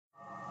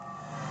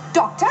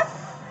Doctor?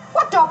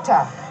 What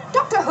doctor?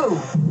 Doctor who?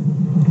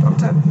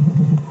 Doctor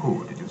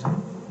who, did you say?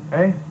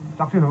 Eh?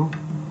 Doctor Who?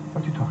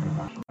 What are you talking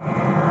about?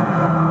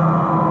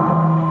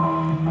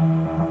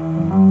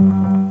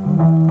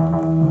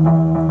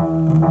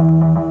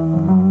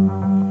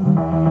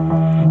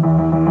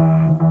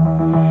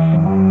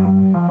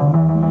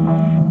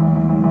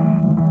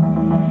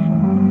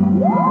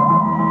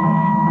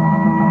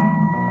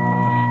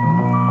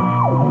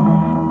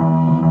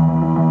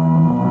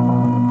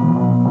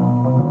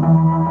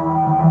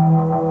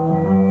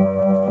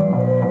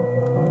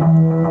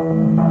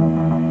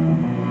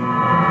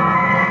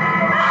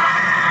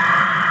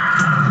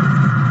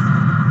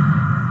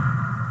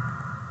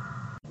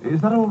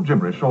 Is that all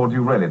gibberish, or do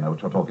you really know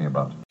what you're talking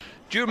about?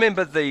 Do you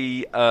remember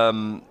the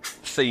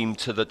theme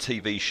to the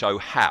TV show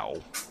How?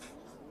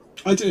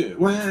 I do.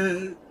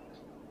 Well,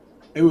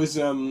 it was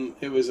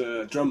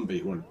a drum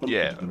beat one.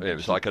 Yeah, it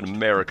was like an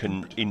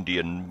American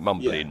Indian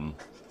mumbling,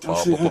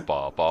 like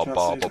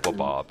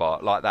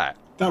that.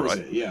 That was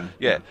right? it. Yeah.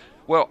 Yeah.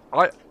 Well,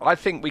 I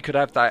think we could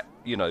have that,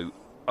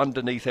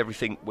 underneath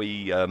everything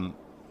we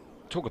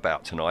talk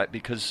about tonight,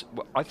 because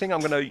I think I'm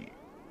going to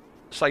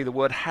say the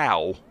word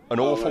how an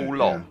awful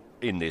lot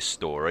in this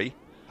story.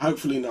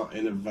 Hopefully not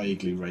in a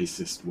vaguely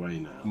racist way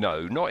now.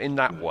 No, not in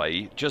that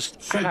way.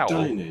 Just Fred how.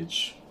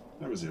 Dinage.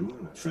 That was him,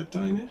 wasn't it? Fred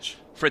Dinage?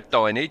 Fred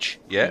Dinage,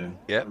 yeah.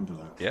 Remember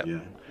that?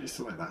 Yeah. I used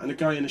to like that. And a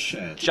guy in a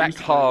shed. Jack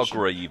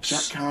Hargreaves.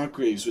 Jack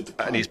Hargreaves with the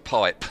pipe. And his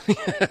pipe.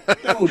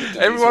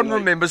 Everyone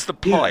remembers the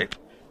pipe. Yeah,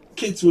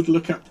 kids would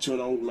look up to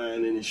an old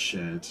man in his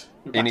shed.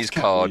 In his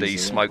cardie,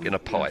 smoking a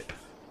pipe.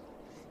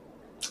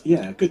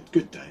 Yeah,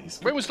 good days.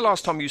 When was the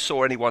last time you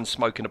saw anyone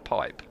smoking a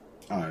pipe?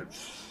 Oh,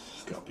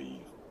 it's got to be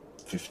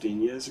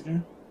 15 years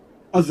ago.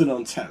 Other than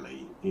on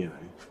telly, or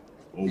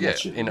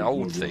watching in old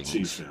World War II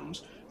things.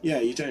 films.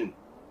 Yeah, you don't.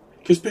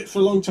 Because for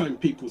a long time,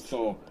 people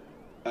thought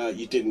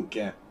you didn't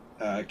get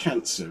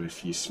cancer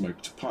if you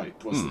smoked a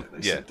pipe, wasn't it?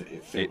 They said that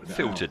it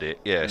filtered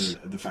it, yes.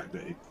 And the fact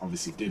that it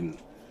obviously didn't.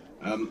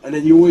 And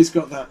then you always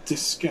got that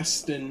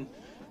disgusting,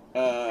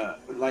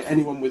 like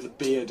anyone with a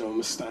beard or a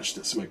moustache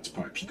that smoked a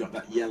pipe, you got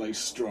that yellow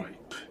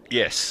stripe.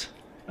 Yes.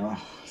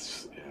 Oh,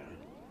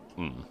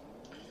 yeah.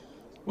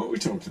 What were we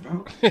talking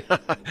about?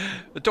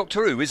 The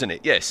Doctor Who, isn't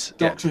it? Yes.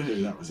 Doctor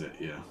Who, that was it,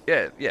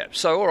 yeah. Yeah.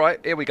 So, all right,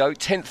 here we go.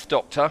 10th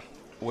Doctor.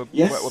 We're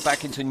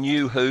back into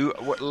New Who.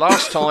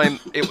 Last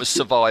time it was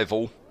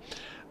survival.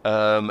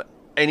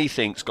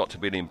 Anything's got to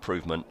be an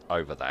improvement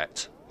over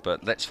that.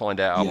 But let's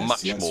find out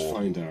much more. Let's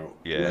find out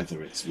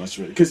whether it's much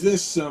more. Because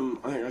this, I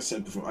think I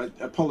said before,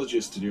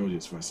 apologies to the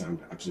audience if I sound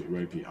absolutely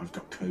ropey. I've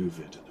got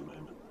COVID at the moment.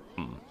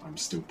 I'm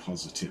still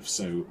positive,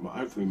 so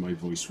hopefully my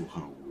voice will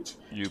hold.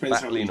 Depends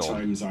how many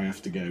times I have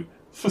to go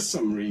for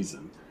some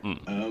reason.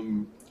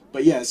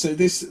 But yeah, so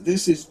this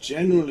is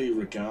generally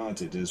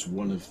regarded as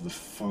one of the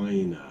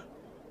finer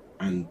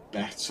and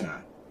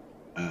better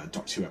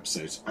Doctor Who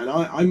episodes. And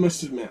I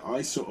must admit,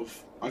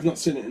 I've not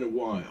seen it in a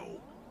while.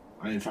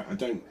 In fact, I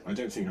don't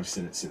think I've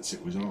seen it since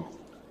it was on.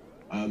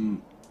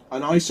 And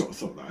I sort of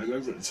thought that. I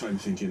remember at the time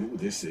thinking,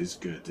 this is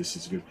good.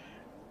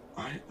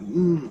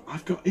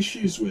 I've got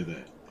issues with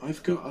it.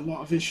 I've got a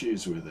lot of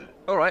issues with it.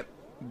 All right.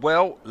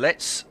 Well,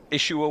 let's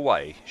issue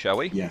away, shall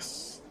we?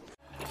 Yes.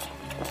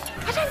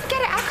 I don't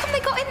get it. How come they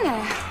got in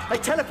there? They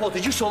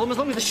teleported. You saw them. As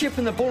long as the ship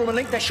and the ballroom are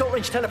linked, their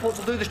short-range teleports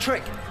will do the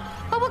trick.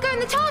 Well, we'll go in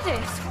the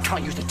TARDIS.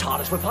 Can't use the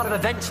TARDIS. We're part of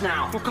events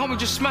now. Well, can't we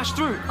just smash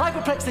through?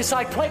 Hyperplex this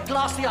side, plate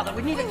glass the other.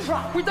 We need a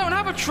truck. We don't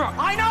have a truck.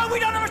 I know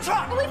we don't have a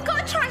truck. Well, we've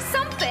got to try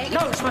something.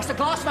 No, smash the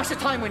glass, smash the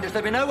time windows.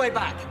 There'll be no way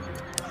back.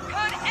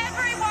 Could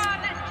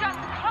everyone just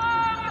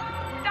calm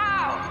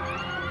down?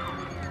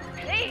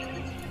 Please.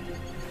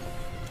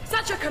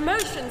 Such a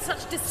commotion,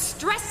 such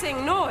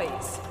distressing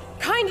noise.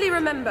 Kindly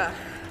remember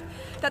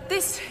that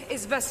this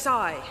is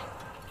Versailles.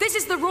 This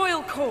is the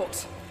royal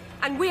court,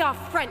 and we are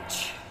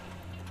French.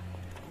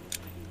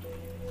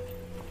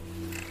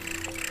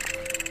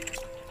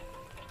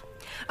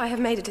 I have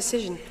made a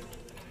decision.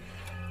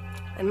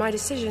 And my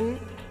decision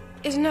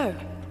is no.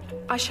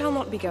 I shall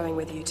not be going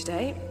with you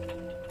today.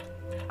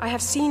 I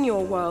have seen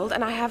your world,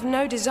 and I have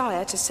no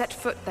desire to set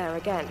foot there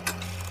again.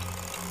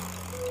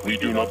 We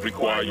do not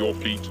require your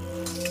feet.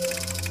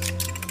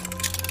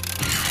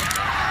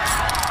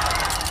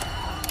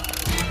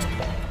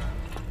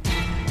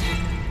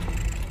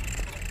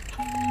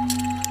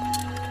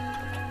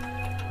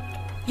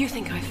 You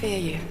think I fear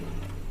you,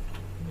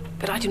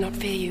 but I do not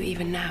fear you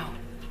even now.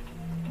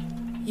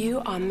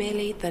 You are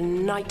merely the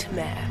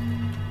nightmare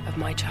of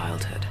my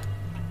childhood.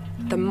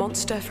 The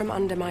monster from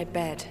under my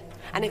bed.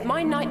 And if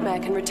my nightmare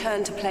can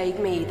return to plague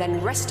me,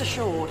 then rest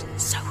assured,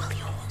 so will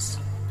yours.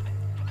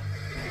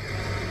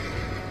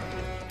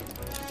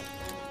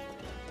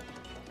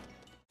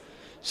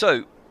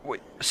 So,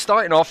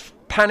 starting off,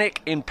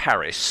 Panic in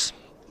Paris.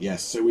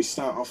 Yes, so we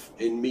start off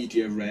in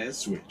media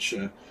res, which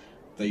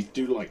they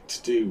do like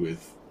to do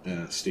with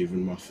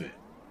Stephen Moffat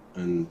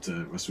and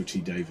Russell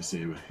T Davies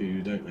era,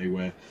 who, don't they,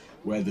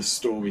 where the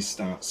story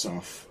starts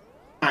off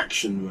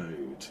action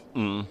mode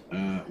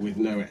with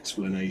no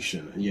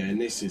explanation. And yeah,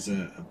 and this is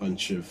a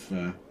bunch of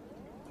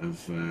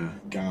of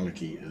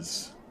Garlic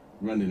Eaters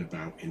running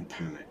about in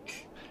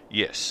panic.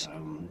 Yes.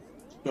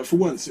 But for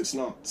once, it's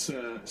not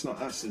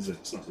us, is it?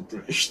 It's not the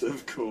British that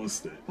have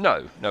caused it.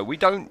 No, we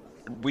don't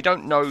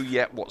know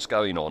yet what's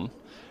going on.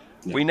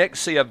 Yeah. We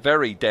next see a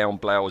very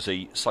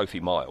down-blousy Sophie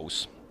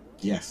Miles.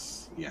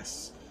 Yes.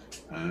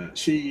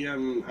 She,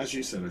 as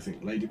you said, I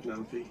think Lady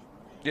Penelope.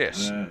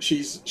 Yes.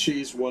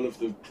 She's one of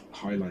the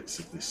highlights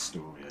of this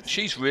story. I think.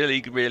 She's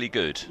really, really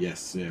good.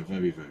 Yes, yeah,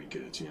 very, very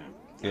good.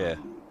 Yeah.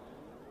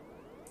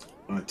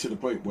 To the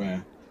point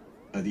where,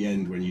 at the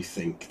end, when you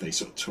think they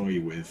sort of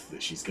toy with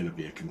that she's going to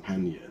be a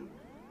companion,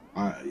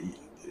 I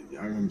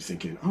remember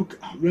thinking, oh,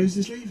 Rose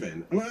is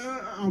leaving.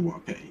 Oh, what a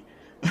pity.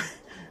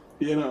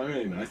 You know what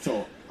I mean? I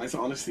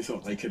honestly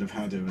thought they could have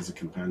had her as a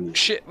companion.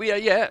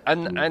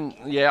 And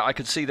I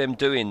could see them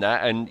doing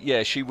that, and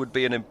yeah, she would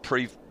be an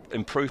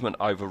improvement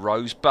over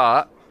Rose,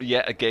 but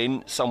yet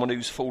again, someone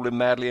who's fallen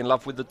madly in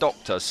love with the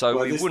Doctor,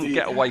 so we wouldn't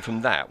get away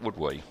from that, would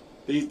we?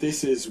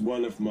 This is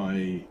one of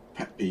my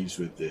pet peeves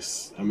with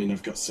this. I mean,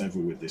 I've got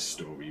several with this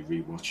story,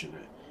 rewatching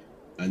it,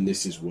 and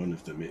this is one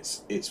of them.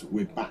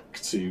 We're back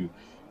to,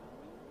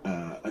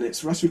 and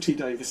it's Russell T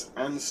Davies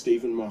and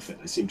Stephen Moffat.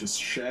 They seem to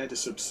share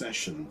this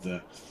obsession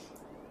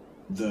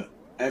that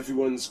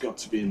everyone's got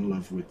to be in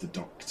love with the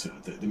Doctor.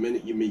 That the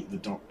minute you meet the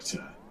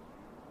Doctor,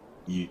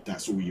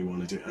 that's all you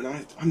want to do. And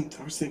I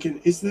was thinking,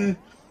 is there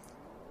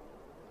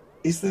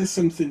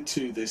something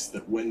to this,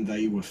 that when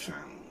they were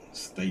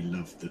fans, they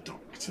loved the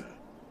Doctor,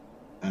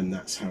 and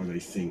that's how they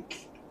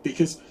think?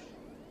 Because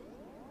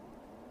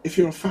if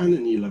you're a fan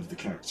and you love the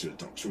character of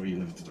Doctor, or you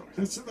love the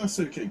Doctor, that's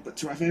okay. But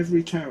to have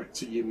every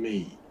character you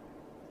meet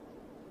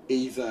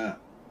either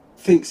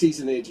thinks he's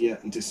an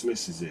idiot and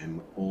dismisses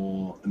him,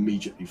 or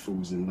immediately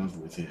falls in love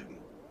with him,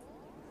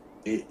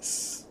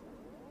 it's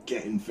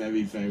getting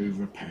very, very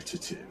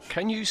repetitive.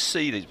 Can you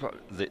see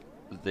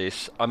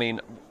this? I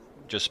mean,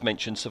 just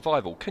mentioned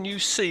Survival. Can you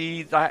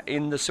see that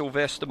in the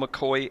Sylvester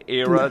McCoy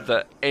era,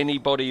 that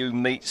anybody who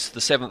meets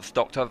the Seventh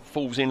Doctor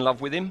falls in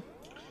love with him?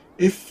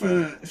 If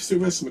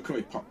Sylvester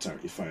McCoy popped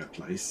out your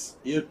fireplace,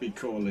 you'd be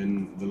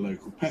calling the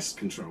local pest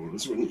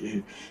controllers, wouldn't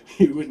you?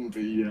 You wouldn't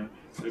be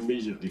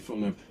immediately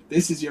falling in love.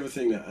 This is the other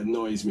thing that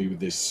annoys me with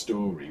this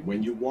story.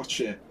 When you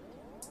watch it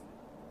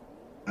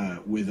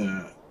with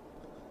an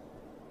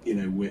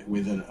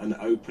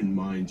open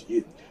mind,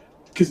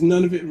 because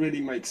none of it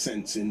really makes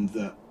sense in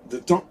the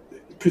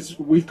because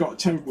we've got a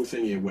terrible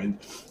thing here where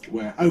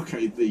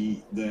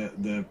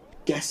the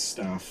guest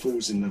star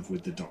falls in love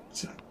with the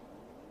Doctor,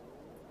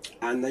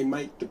 and they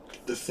make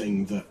the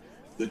thing that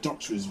the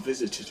Doctor has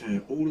visited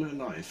her all her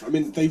life. I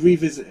mean, they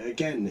revisit it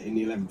again in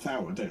the 11th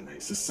hour, don't they?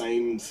 It's the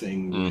same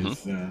thing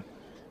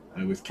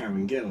with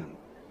Karen Gillan.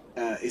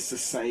 It's the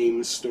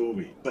same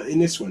story, but in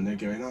this one they're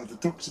going, the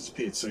Doctor's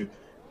appeared, so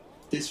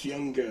this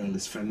young girl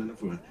has fallen in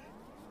love with her,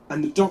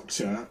 and the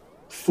Doctor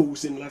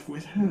falls in love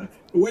with her.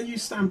 But when you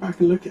stand back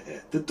and look at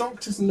it, the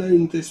Doctor's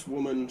known this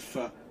woman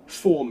for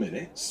 4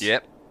 minutes.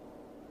 Yep.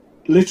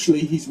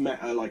 Literally, he's met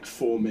her like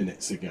 4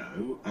 minutes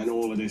ago, and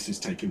all of this is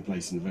taking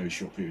place in a very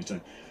short period of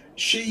time.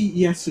 She,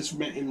 yes, has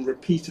met him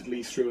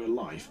repeatedly through her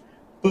life,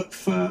 but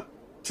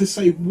to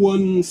say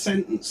one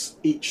sentence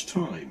each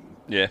time.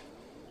 Yeah.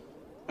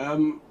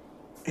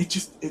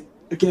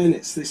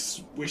 It's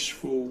this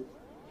wishful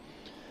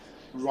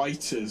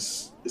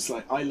writers. It's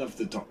like, I love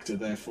the Doctor,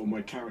 therefore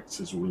my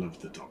characters will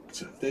love the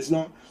Doctor. There's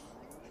not.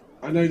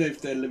 I know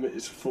they're limited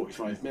to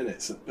 45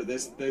 minutes, but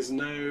there's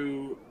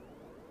no.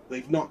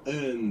 They've not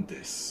earned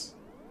this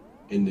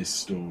in this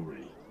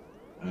story.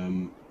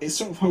 It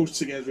sort of holds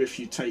together if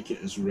you take it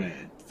as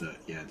read,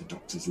 that the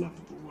Doctor's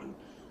lovable, and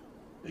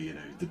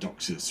the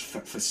Doctor's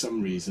for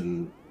some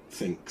reason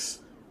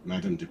thinks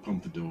Madame de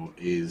Pompadour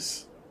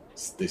is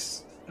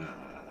this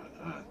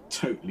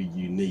totally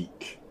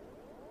unique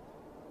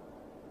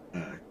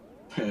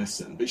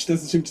person, but she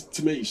doesn't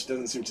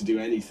seem to do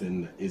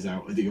anything that is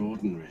out of the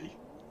ordinary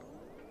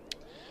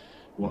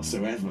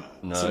whatsoever.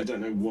 No. So I don't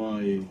know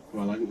why.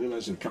 Well, I can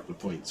imagine a couple of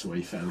points where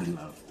he fell in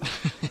love.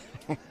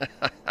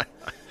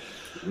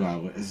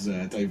 Well, it was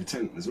David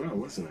Tennant as well,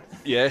 wasn't it?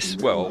 Yes,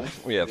 for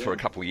a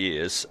couple of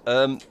years.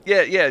 Those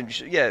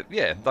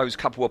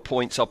couple of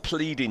points are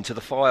pleading to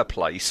the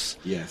fireplace.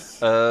 Yes.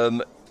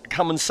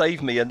 Come and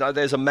save me, and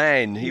there's a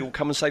man. He will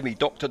come and save me,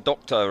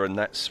 Doctor, and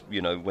that's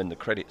when the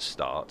credits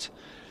start.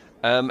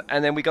 And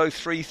then we go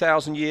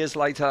 3,000 years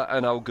later,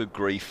 and oh, good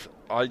grief!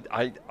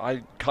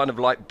 I kind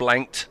of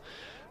blanked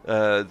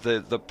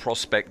the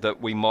prospect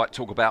that we might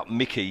talk about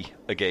Mickey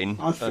again.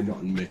 I've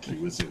forgotten Mickey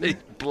was in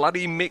it.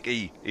 Bloody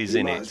Mickey is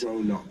in it. He might as well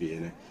not be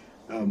in it.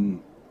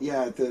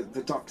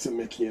 The Doctor,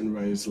 Mickey and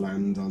Rose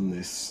land on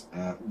this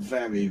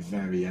very,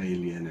 very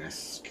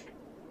alien-esque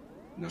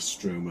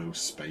Nostromo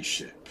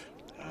spaceship.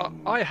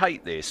 I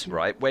hate this,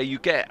 right, where you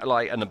get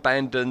an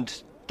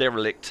abandoned,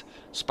 derelict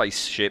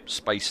spaceship,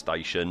 space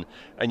station,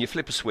 and you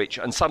flip a switch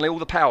and suddenly all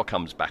the power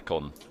comes back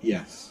on.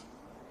 Yes.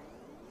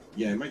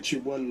 Yeah, it makes you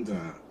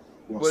wonder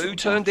who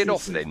turned it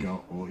off then?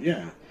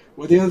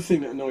 Well, the other thing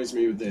that annoys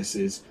me with this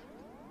is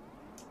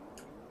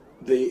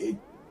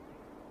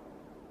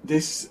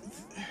this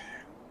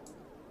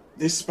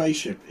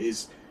spaceship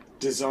is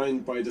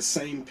designed by the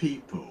same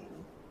people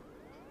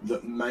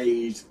that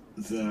made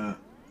the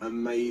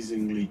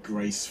amazingly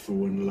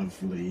graceful and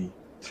lovely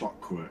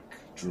Clockwork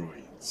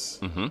droids.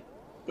 Mm-hmm.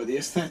 But the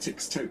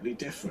aesthetic's totally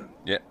different.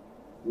 Yeah.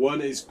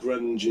 One is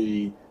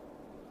grungy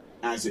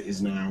as it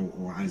is now,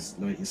 or as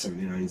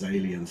 1979's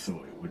Alien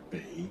thought it would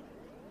be.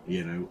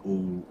 You know,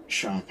 all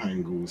sharp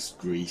angles,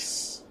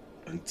 grease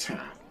and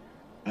tat.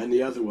 And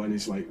the other one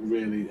is like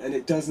really, and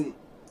it doesn't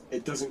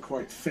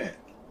quite fit.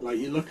 Like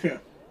you look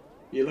at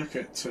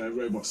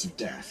Robots of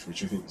Death,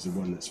 which I think is the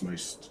one that's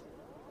most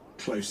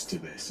close to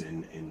this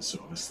in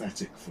sort of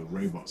aesthetic for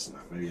robots and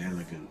that, very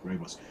elegant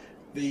robots.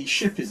 The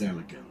ship is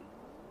elegant.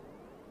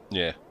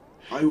 Yeah.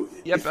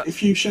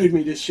 If you showed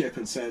me this ship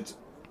and said,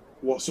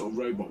 what sort of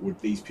robot would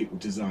these people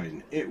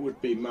design? It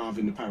would be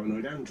Marvin the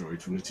Paranoid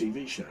Android from the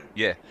TV show.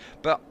 Yeah,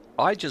 but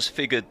I just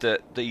figured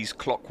that these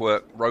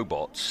Clockwork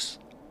robots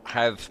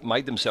have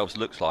made themselves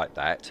look like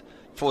that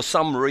for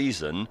some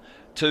reason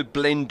to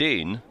blend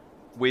in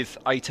with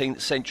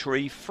 18th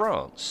century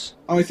France.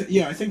 Oh, I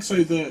think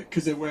so.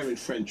 Because they're wearing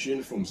French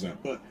uniforms now.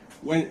 But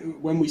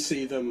when we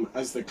see them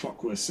as the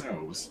Clockwork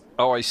selves,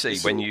 oh, I see.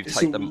 When you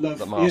take the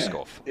mask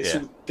off, it's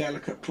all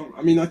delicate clock.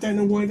 I mean, I don't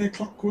know why they're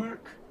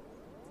Clockwork.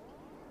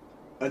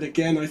 And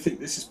again, I think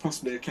this is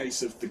possibly a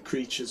case of the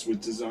creatures were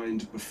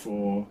designed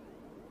before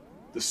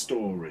the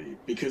story,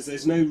 because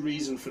there's no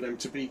reason for them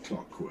to be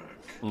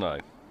Clockwork. No.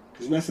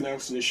 Because nothing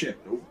else in the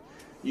ship.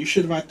 You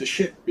should have had the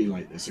ship be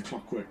like this, a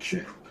Clockwork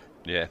ship.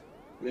 Yeah.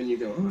 And then you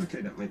go, oh, okay,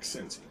 that makes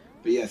sense.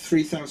 But yeah,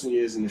 3,000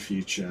 years in the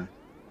future.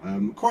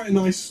 Quite a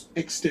nice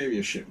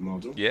exterior ship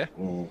model. Yeah.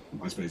 Or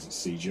I suppose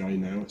it's CGI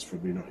now. It's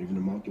probably not even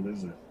a model,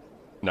 is it?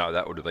 No,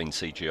 that would have been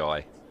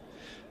CGI.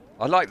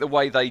 I like the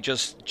way they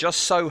just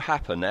so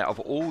happen out of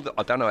all the...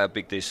 I don't know how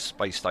big this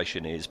space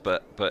station is,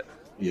 but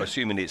yeah.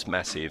 Assuming it's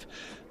massive,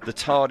 the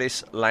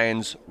TARDIS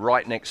lands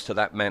right next to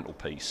that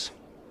mantelpiece.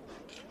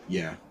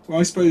 Yeah. Well,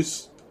 I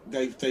suppose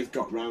they've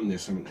got round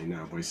this, haven't they,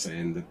 now, by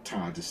saying the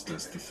TARDIS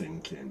does the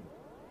thinking.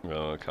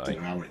 Oh, okay. I don't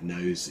know how it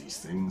knows these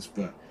things,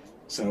 but...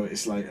 So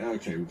it's like,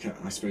 okay,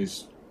 I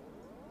suppose,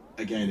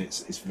 again,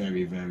 it's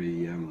very,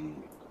 very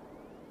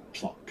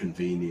plot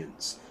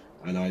convenience.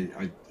 And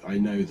I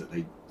know that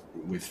they...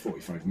 with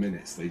 45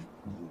 minutes,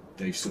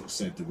 they've sort of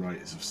said, the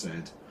writers have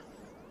said,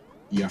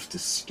 you have to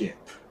skip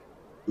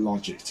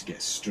logic to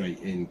get straight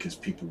in because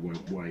people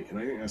won't wait. And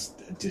I think that's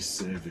a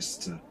disservice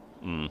to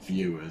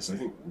viewers. I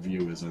think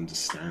viewers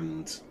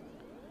understand,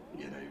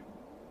 you know,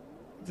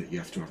 that you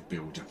have to have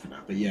build-up for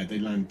that. But yeah, they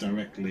land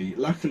directly,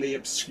 luckily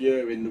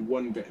obscure in the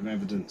one bit of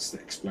evidence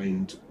that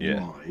explained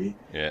why.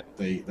 Yeah.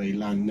 They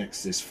land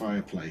next to this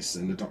fireplace,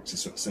 and the Doctor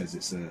sort of says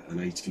it's an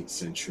 18th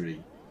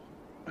century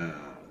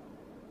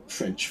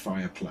French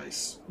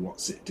fireplace.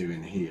 What's it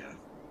doing here?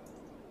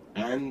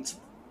 And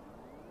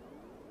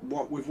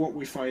what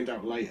we find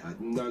out later,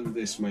 none of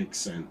this makes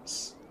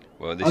sense.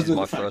 Well, this is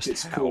my first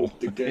it's called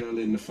The Girl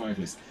in the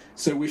Fireplace.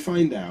 So we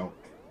find out,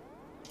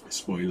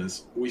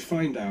 spoilers, we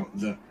find out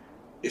that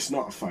it's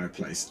not a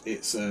fireplace,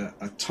 it's a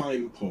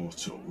time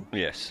portal.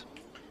 Yes.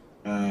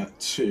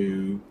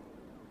 To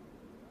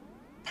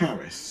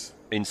Paris.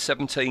 In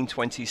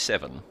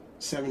 1727.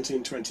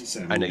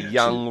 1727. And a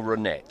young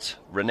Renette.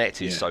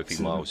 Renette is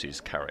Sophie Miles's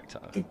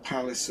character. The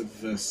Palace of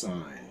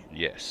Versailles.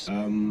 Yes.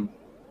 And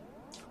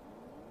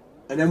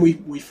then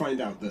we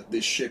find out that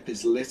this ship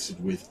is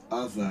littered with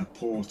other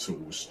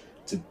portals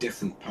to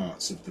different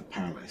parts of the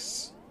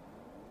palace.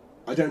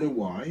 I don't know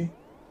why.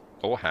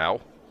 Or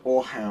how.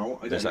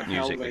 I don't know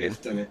how they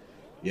have done it.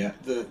 Yeah,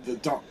 the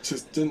doctor...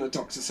 Didn't the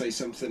Doctor say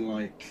something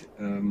like...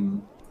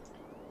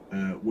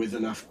 with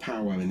enough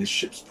power, and this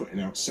ship's putting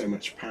out so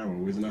much power,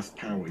 with enough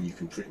power you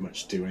can pretty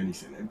much do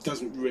anything. It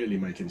doesn't really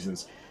make any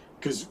sense,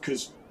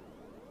 because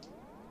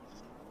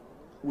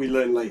we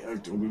learn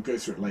later, or we'll go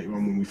through it later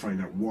on when we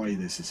find out why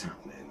this is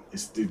happening.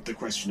 It's the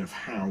question of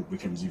how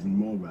becomes even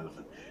more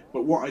relevant.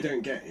 But what I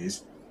don't get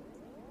is,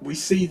 we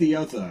see the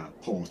other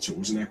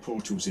portals, and they're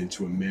portals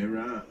into a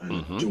mirror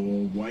and a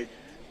doorway.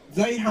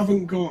 They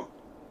haven't got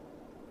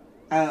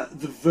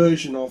the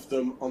version of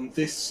them on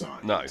this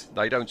side. No,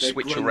 they don't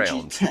switch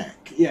around.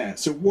 Tech, yeah.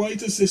 So why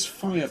does this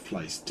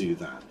fireplace do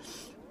that?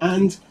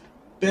 And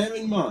bear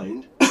in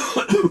mind,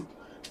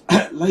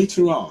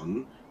 later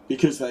on,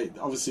 because they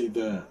obviously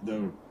the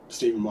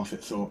Stephen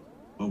Moffat thought,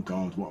 oh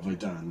God, what have I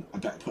done? I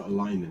better put a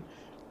line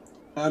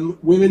in.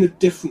 We're in a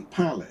different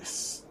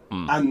palace,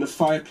 and the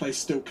fireplace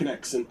still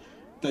connects, and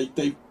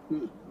they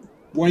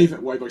wave it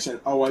away by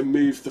saying, oh, I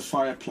moved the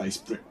fireplace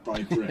brick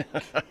by brick.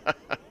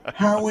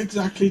 How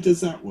exactly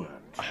does that work?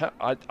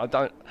 I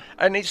don't...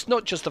 And it's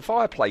not just the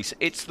fireplace,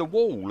 it's the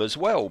wall as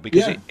well,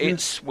 because it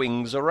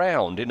swings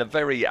around in a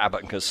very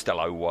Abbott and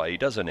Costello way,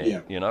 doesn't it?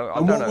 Yeah. You know,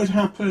 what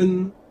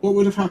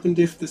would have happened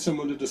if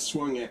someone had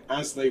swung it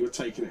as they were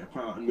taking it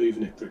apart and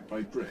moving it brick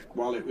by brick,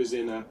 while it was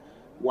in a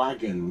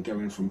wagon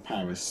going from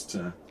Paris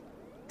to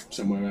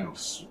somewhere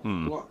else?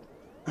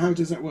 How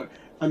does that work?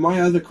 And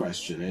my other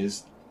question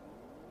is,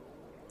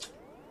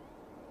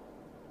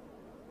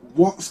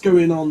 what's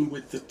going on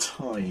with the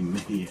time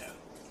here?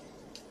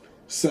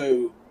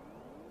 So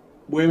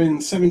we're in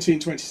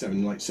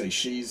 1727. Like say,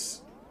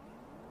 she's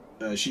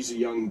a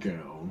young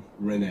girl,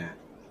 Renette,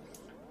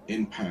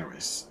 in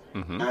Paris,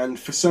 and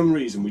for some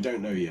reason we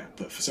don't know yet,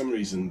 but for some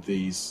reason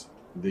these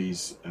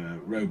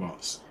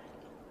robots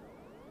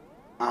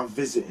are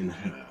visiting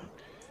her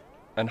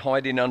and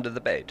hiding under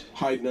the bed.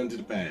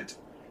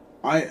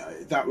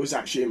 That was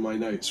actually in my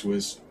notes.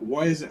 Was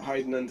why is it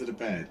hiding under the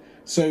bed?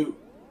 So,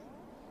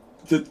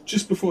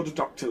 just before the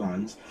Doctor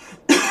lands,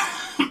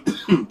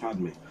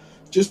 pardon me,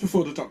 just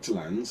before the Doctor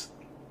lands,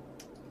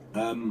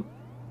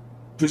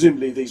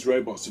 presumably these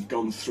robots have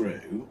gone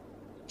through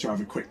to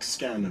have a quick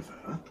scan of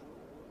her.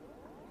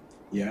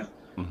 Yeah.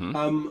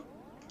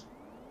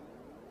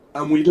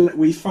 And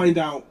we find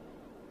out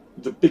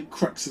the big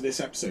crux of this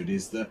episode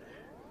is that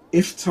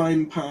if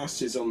time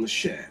passes on the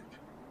ship,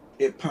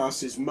 it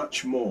passes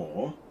much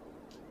more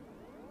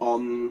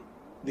on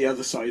the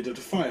other side of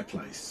the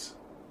fireplace.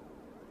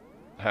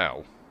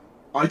 How?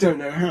 I don't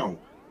know how.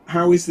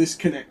 How is this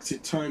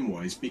connected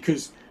time-wise?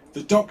 Because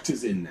the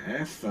Doctor's in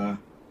there for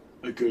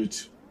a good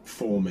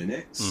 4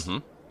 minutes,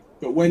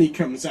 but when he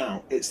comes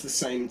out, it's the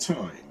same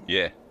time.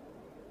 Yeah.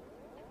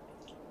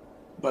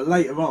 But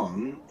later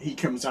on, he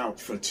comes out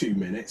for 2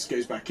 minutes,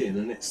 goes back in,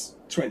 and it's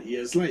 20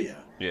 years later.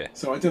 Yeah.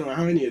 So I don't know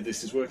how any of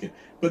this is working.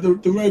 But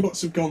the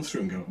robots have gone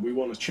through and gone, we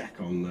want to check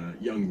on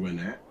young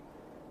Renette.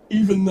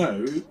 Even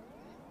though,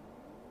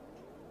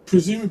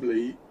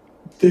 presumably,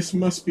 this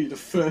must be the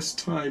first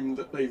time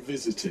that they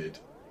visited.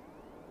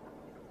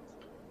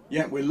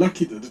 Yeah, we're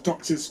lucky that the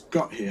Doctor's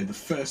got here the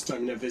first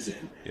time they're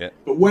visiting. Yeah.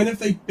 But when have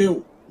they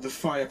built the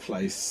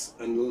fireplace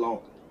and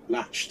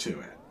latch to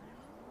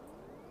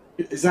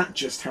it? Has that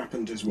just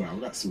happened as well?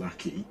 That's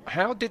lucky.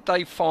 How did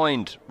they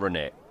find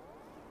Renette?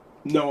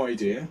 No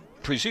idea.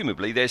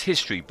 Presumably there's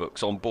history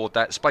books on board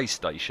that space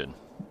station.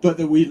 But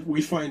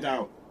we find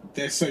out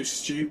they're so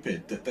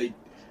stupid that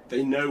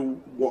they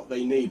know what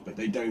they need, but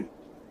they don't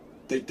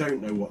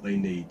know what they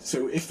need.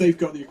 So if they've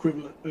got the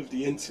equivalent of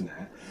the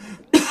internet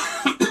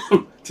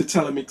to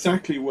tell them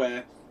exactly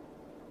where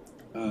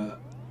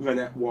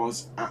Renette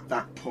was at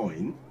that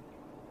point,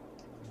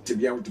 to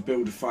be able to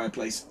build a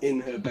fireplace in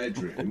her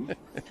bedroom,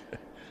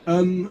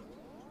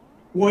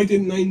 why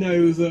didn't they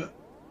know that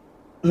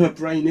her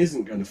brain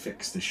isn't going to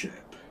fix the ship?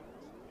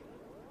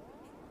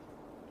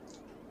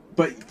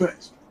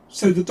 But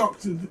so the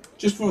Doctor,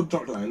 just before the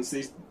Doctor lands,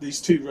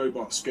 these two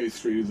robots go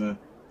through the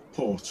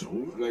portal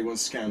and they want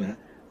to scan her.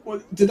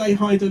 Well, do they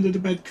hide under the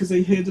bed because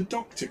they hear the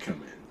Doctor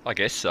come in? I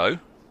guess so.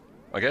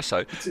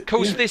 Of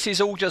course, this is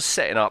all just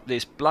setting up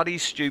this bloody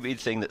stupid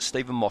thing that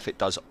Stephen Moffat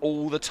does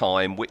all the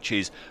time, which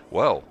is,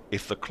 well,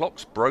 if the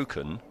clock's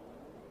broken,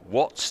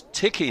 what's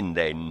ticking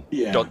then?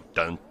 Yeah. Dun,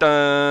 dun,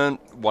 dun.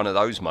 One of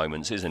those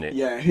moments, isn't it?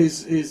 Yeah,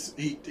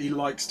 he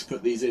likes to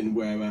put these in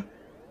where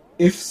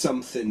if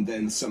something,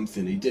 then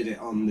something. He did it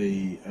on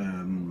the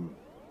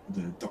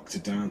Doctor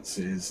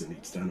Dances, and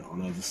he's done it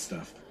on other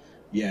stuff.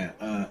 Yeah,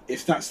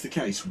 if that's the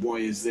case, why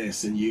is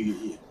this? And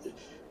you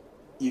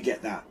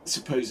get that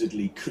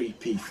supposedly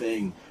creepy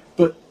thing,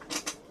 but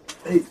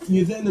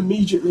you then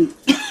immediately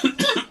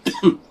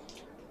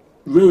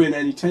ruin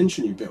any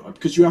tension you built up,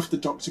 because you have the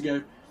Doctor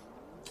go,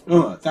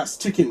 oh, that's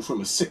ticking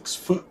from a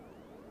 6-foot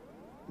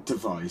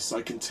device,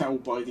 I can tell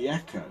by the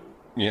echo.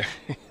 Yeah.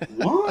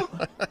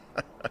 What?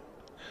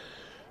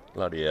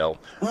 Bloody hell.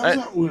 How does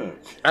that work?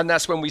 And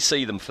that's when we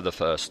see them for the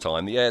first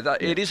time. Yeah,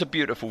 it is a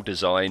beautiful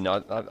design.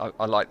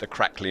 I like the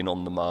crackling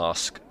on the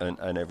mask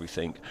and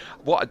everything.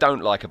 What I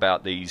don't like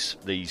about these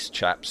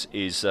chaps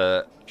is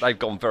they've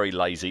gone very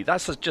lazy.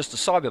 That's just a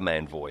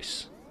Cyberman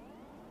voice.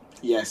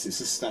 Yes,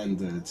 it's a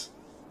standard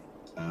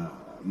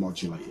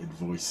modulated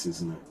voice,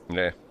 isn't it?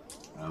 Yeah.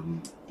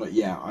 But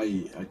yeah,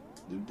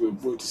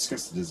 we'll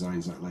discuss the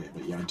designs that later.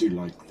 But yeah, I do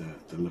like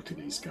the look of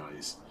these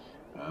guys.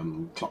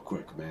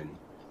 Clockwork Men.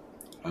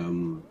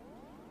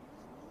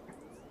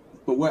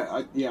 But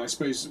I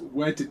suppose,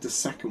 where did the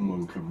second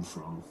one come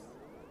from?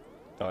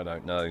 I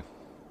don't know.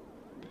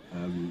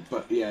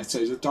 But yeah,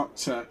 so the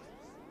Doctor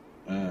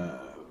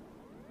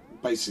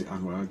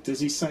basically, does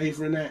he save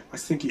Renette? I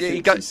think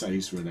he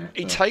saves Renette.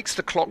 He takes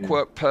the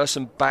Clockwork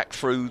person back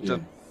through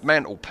the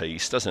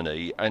mantelpiece, doesn't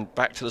he? And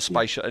back to the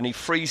spaceship, and he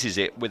freezes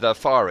it with a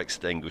fire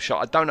extinguisher.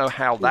 I don't know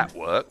how that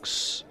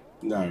works.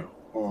 No,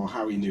 or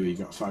how he knew he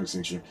got a fire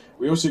extinguisher.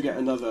 We also get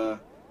another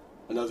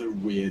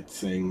weird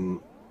thing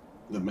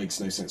that makes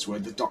no sense, where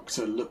the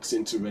Doctor looks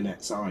into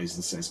Renette's eyes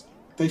and says,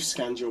 "They've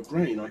scanned your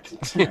brain, I can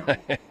tell."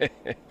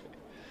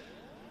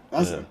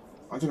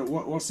 I don't know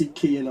what's he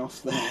keying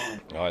off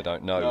there. I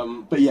don't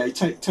know. But yeah, he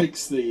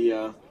takes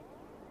the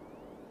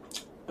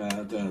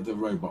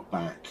robot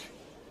back,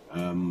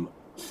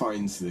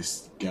 finds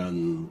this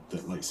gun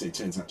that, like say,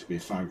 turns out to be a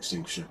fire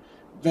extinguisher.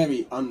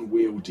 Very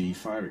unwieldy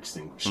fire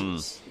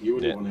extinguishers. You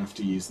wouldn't want to have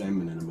to use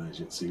them in an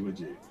emergency, would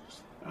you?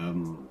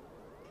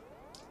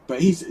 But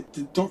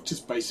the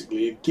Doctor's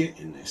basically a git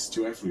in this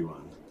to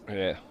everyone.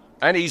 Yeah,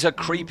 and he's a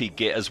creepy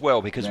git as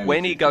well, because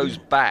when he goes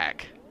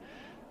back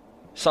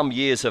some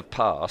years have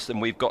passed,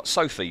 and we've got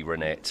Sophie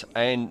Renette,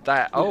 and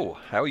that, oh,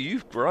 how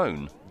you've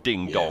grown,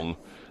 ding-dong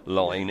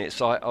line. It's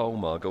like, oh,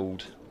 my God.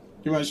 Can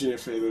you imagine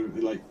if,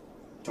 like,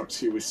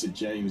 Doctor Who with Sir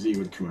James, he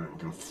would come out and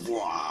go,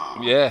 wow.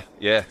 Yeah,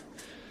 yeah.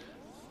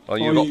 Oh,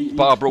 you've got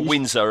Barbara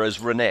Windsor as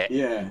Renette.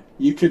 Yeah,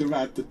 you could have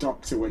had the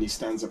Doctor when he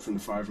stands up from the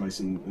fireplace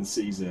and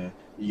sees her.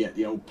 You get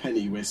the old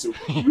penny whistle.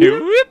 Yeah.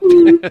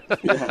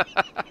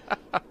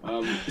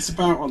 It's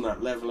about on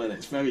that level, and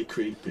it's very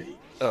creepy.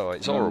 Oh,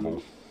 it's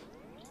horrible.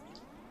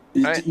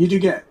 You do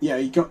get,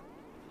 you got.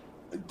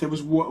 There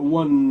was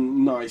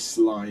one nice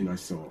line I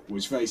thought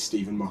was very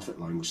Stephen Moffat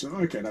line, which is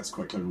okay, that's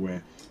quite clever.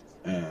 Where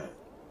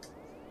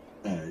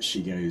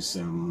she goes,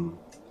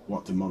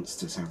 "What do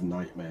monsters have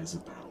nightmares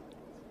about?"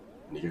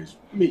 And he goes,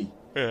 "Me."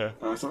 Yeah.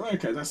 And I thought,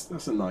 okay, that's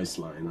a nice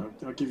line.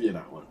 I'll give you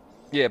that one.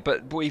 Yeah,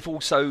 but we've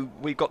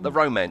got the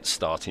romance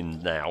starting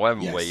now,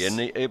 haven't we? Yes.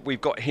 And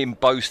we've got him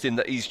boasting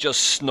that he's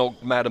just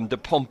snogged Madame de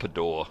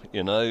Pompadour,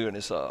 you know, and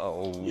it's like,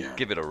 oh,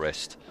 give it a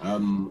rest.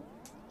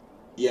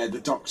 Yeah,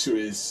 the Doctor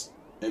is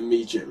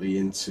immediately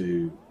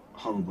into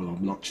horrible,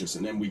 obnoxious,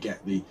 and then we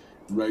get the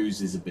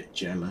Rose is a bit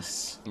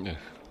jealous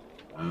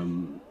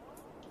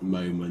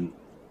moment,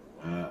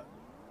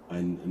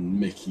 and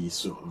Mickey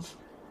sort of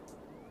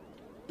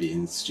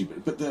being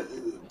stupid. But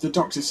the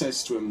Doctor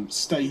says to him,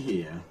 "Stay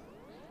here.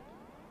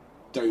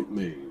 Don't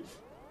move."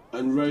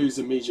 And Rose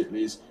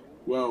immediately is,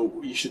 "Well,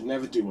 you should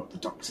never do what the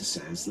Doctor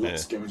says.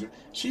 Let's go."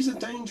 She's a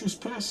dangerous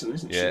person,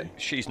 isn't she? Yeah,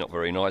 she's not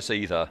very nice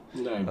either.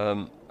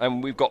 No.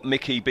 And we've got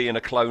Mickey being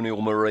a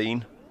colonial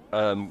marine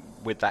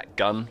with that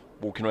gun,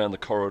 walking around the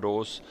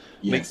corridors.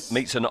 Yes.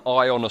 Meets an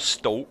eye on a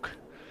stalk.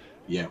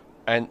 Yeah.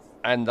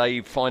 And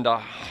they find a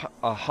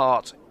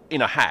heart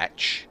in a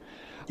hatch.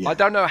 Yeah. I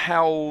don't know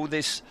how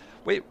this...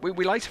 We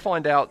later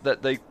find out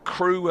that the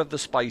crew of the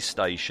space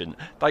station,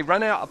 they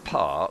ran out of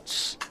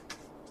parts.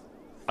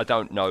 I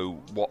don't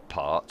know what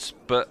parts,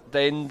 but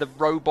then the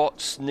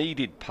robots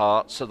needed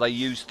parts, so they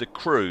used the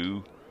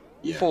crew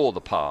for the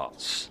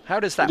parts. How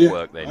does that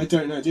work then? I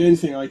don't know. The only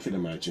thing I could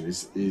imagine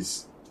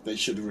is they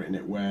should have written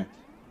it where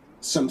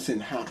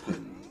something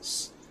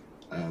happens,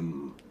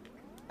 and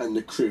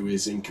the crew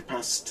is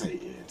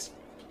incapacitated,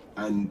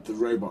 and the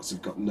robots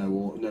have got no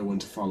one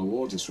to follow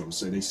orders from,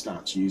 so they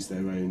start to use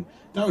their own.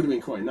 That would have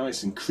been quite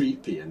nice and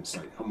creepy, and it's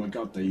like, oh my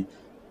god, the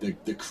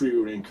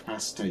crew are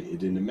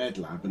incapacitated in the med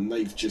lab, and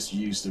they've just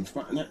used them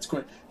for, and that's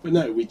quite. But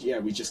no, we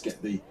just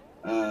get the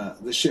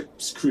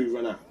ship's crew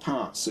run out of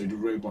parts, so the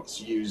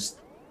robots use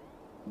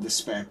the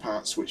spare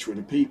parts, which were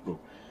the people.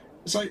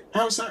 It's like,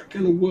 how's that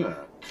going to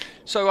work?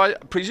 So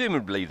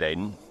presumably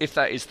then, if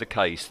that is the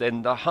case,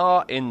 then the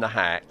heart in the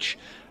hatch.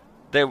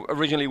 There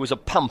originally was a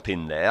pump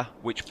in there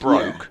which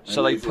broke,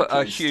 so they put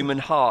a human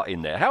heart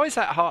in there. How is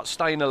that heart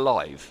staying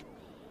alive?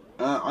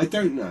 I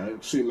don't know,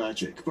 through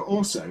magic. But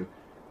also,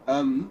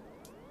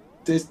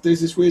 there's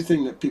this weird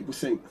thing that people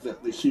think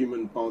that the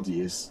human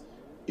body is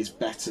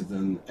better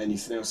than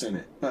anything else in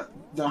it. But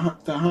the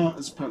heart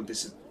as a pump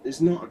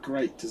is not a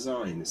great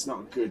design. It's not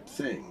a good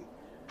thing.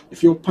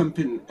 If you're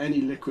pumping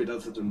any liquid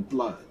other than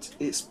blood,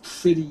 it's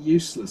pretty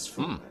useless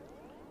for it.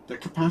 The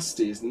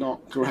capacity is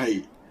not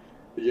great.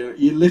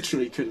 You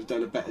literally could have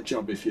done a better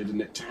job if you'd have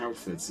nipped to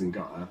Halfords and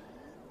got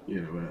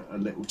a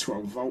little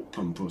 12-volt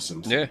pump or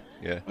something.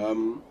 Yeah.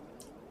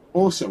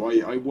 Also,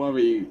 I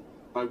worry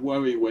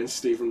when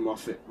Stephen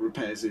Moffat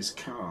repairs his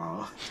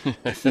car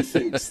if he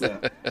thinks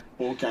that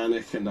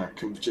organic and that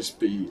can just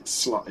be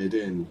slotted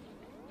in.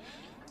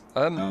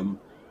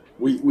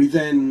 We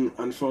then,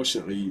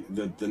 unfortunately,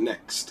 the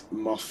next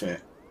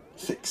Moffat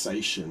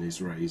fixation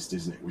is raised,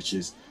 isn't it? Which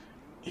is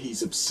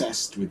he's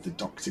obsessed with the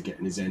Doctor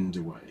getting his end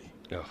away.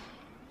 Oh.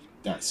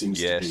 That seems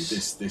to be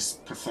this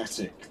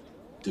pathetic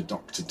the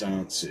Doctor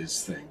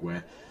dances thing,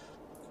 where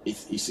he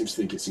seems to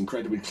think it's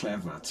incredibly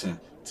clever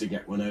to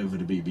get one over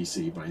the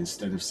BBC by,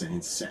 instead of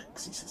saying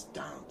sex, he says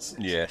dances.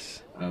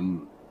 Yes.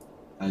 And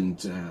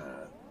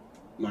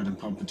Madame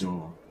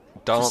Pompadour,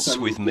 dance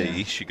with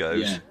me, she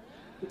goes. Yeah.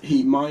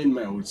 He mind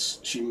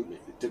melds.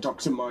 The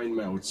Doctor mind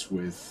melds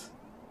with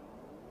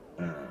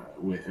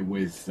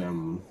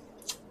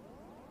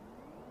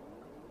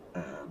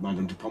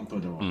Madame de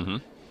Pompadour,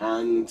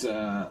 and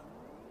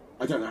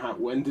I don't know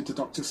when did the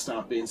Doctor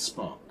start being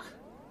Spock?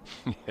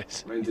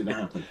 Yes. When did it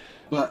happen?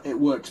 But it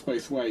works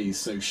both ways.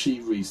 So she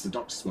reads the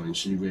Doctor's mind.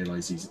 She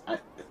realises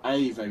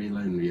A, very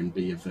lonely, and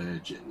B, a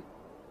virgin,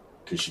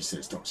 because she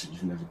says, "Doctor,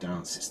 you've never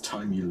danced. It's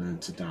time you learn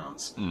to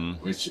dance."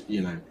 Which,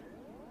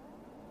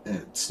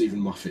 Stephen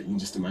Moffat, you can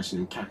just imagine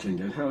him cackling,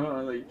 going,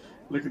 "Oh,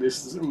 look at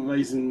this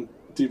amazing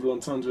double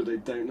entendre. They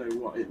don't know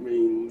what it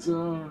means."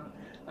 Oh.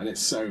 And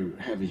it's so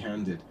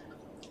heavy-handed.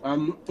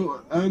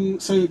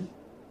 So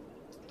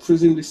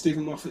presumably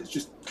Stephen Moffat's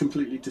just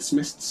completely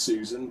dismissed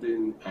Susan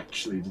being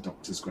actually the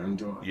Doctor's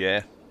granddaughter.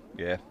 Yeah.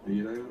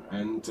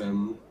 And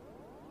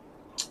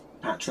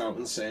Pat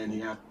Troughton saying he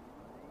had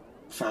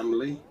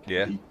family.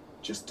 Yeah. He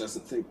just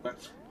doesn't think back.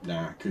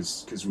 Nah,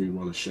 because we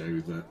want to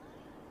show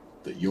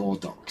that your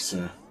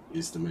Doctor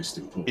is the most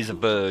important. Is a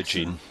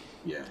virgin.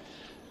 Doctor.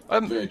 Yeah.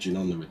 Virgin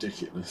on the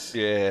ridiculous.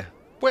 Yeah.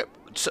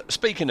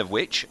 Speaking of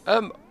which,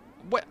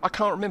 I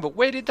can't remember.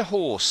 Where did the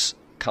horse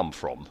come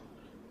from?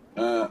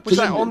 Was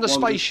that on the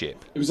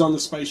spaceship? It was on the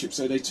spaceship,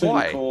 so they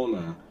turned the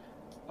corner.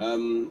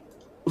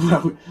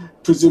 Well,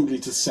 presumably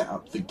to set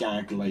up the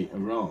gag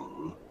later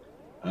on.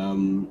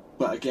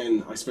 But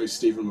again, I suppose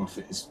Stephen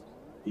Moffat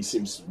he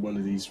seems one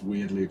of these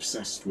weirdly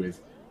obsessed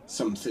with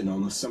something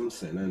on a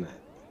something, isn't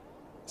it?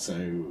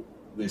 So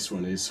this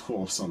one is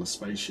horse on a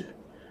spaceship.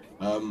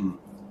 I'm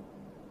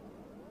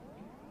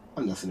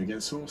nothing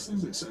against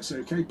horses, it's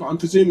okay, but I'm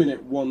presuming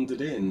it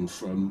wandered in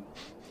from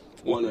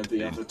one of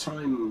the other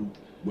time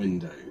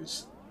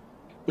windows.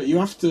 But you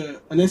have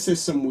to, unless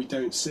there's some we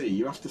don't see,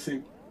 you have to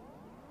think,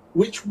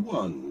 which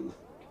one?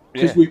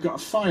 Because we've got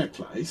a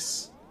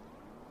fireplace,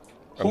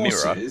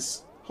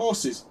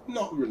 horses,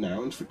 not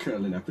renowned for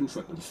curling up in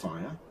front of the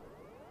fire.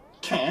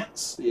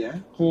 Cats,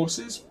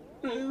 horses,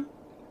 a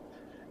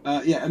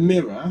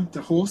mirror.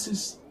 The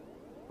horses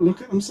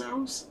look at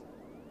themselves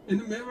in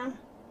the mirror.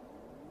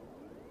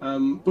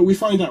 But we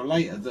find out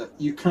later that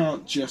you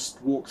can't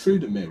just walk through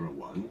the mirror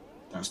one.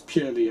 That's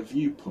purely a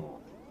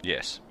viewport.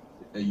 Yes.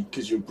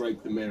 Because you'll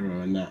break the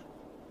mirror, and that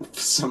for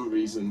some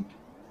reason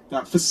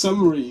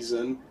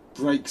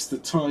breaks the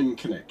time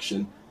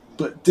connection,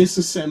 but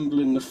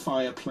disassembling the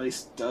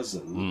fireplace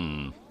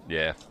doesn't.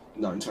 Yeah.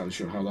 Not entirely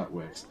sure how that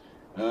works.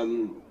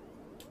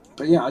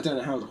 But yeah, I don't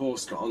know how the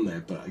horse got on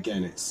there, but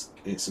again, it's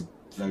a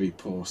very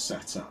poor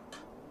setup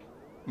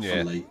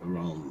for later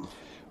on.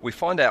 We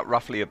find out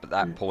roughly at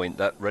that point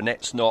that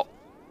Renette's not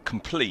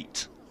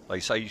complete. They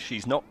say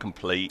she's not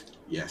complete.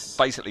 Yes.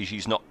 Basically,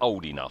 she's not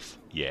old enough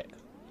yet.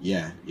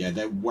 Yeah,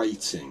 they're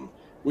waiting.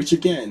 Which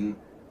again,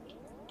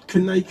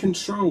 can they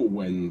control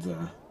when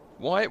the...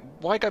 Why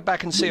go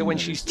back and see her when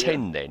she's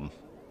 10 then?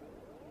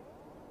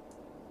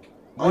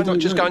 I Why don't not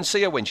just know. go and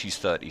see her when she's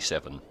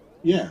 37?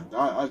 Yeah,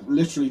 I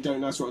literally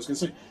don't know. That's what I was going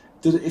to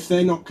say. If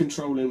they're not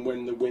controlling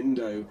when the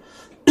window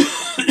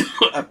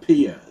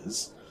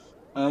appears,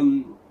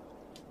 I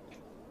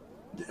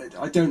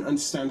don't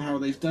understand how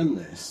they've done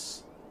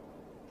this.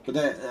 But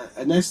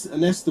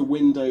unless the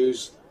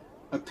windows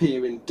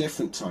appear in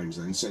different time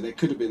zones, so there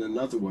could have been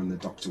another one the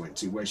Doctor went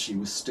to where she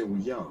was still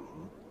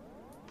young.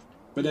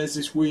 But there's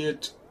this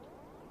weird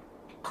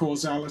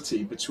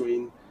causality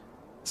between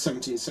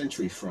 17th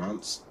century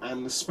France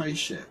and the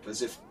spaceship,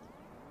 as if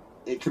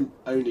it can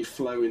only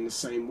flow in the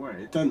same way.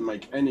 It doesn't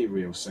make any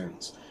real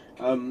sense.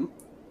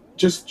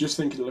 Just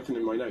thinking, looking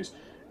in my notes,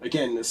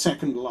 again, the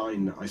second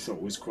line that I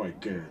thought was quite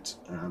good,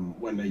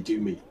 when they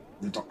do meet,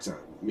 the Doctor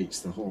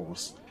meets the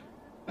horse,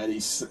 and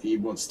he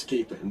wants to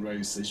keep it, and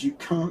Rose says, "You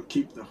can't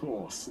keep the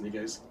horse," and he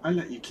goes, "I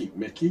let you keep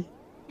Mickey."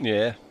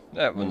 Yeah,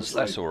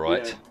 that's all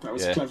right. Yeah, that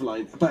was a clever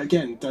line, but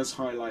again, does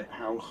highlight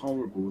how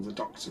horrible the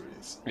Doctor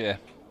is. Yeah.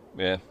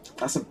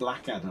 That's a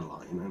Blackadder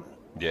line, isn't it?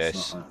 Yes.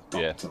 It's not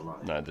a Doctor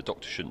line. No, the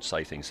Doctor shouldn't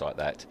say things like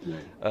that.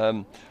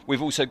 No.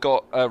 We've also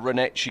got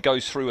Renette. She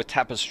goes through a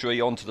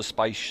tapestry onto the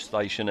space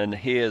station and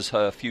hears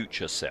her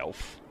future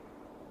self.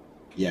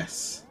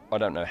 Yes. I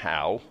don't know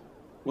how.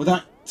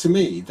 Well, to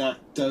me, that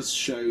does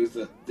show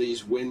that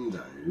these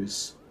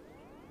windows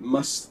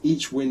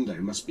each window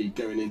must be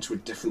going into a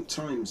different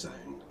time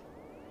zone.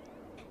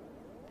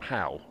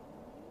 How?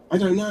 I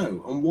don't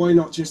know. And why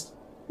not just...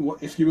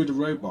 if you were the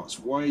robots,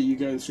 why are you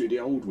going through the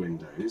old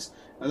windows?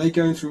 Are they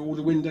going through all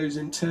the windows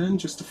in turn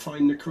just to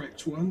find the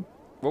correct one?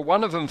 Well,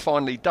 one of them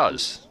finally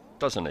does,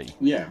 doesn't he?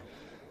 Yeah.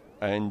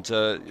 And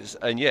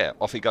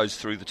off he goes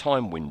through the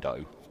time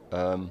window.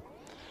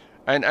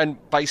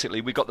 And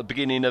basically we got the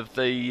beginning of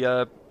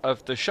the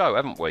show,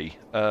 haven't we?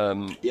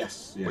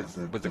 Yes. Yeah,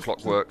 with the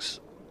Clockworks,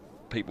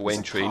 people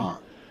entering.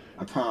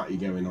 A party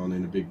going on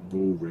in a big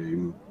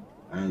ballroom,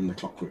 and the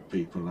Clockwork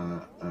people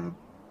are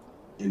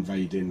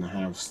invading the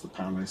house, the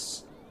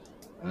palace,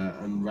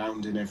 and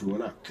rounding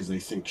everyone up because they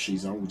think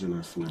she's old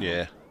enough now.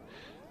 Yeah.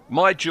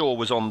 My jaw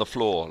was on the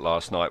floor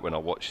last night when I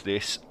watched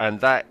this,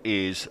 and that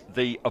is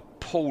the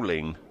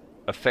appalling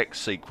effect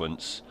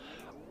sequence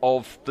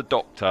of the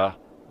Doctor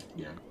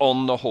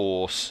on the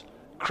horse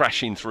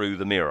crashing through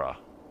the mirror.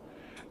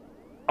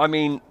 I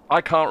mean,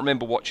 I can't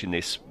remember watching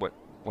this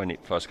when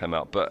it first came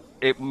out, but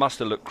it must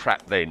have looked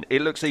crap then.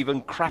 It looks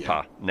even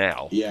crapper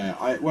now. Yeah,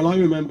 I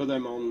remember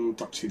them on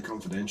Doctor Who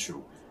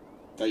Confidential.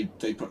 They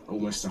put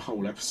almost a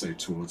whole episode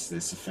towards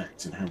this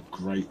effect and how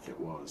great it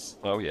was.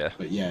 Oh, yeah.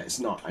 But yeah, it's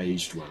not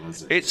aged well,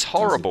 has it? It's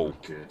horrible.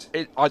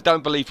 Good. I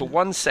don't believe for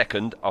 1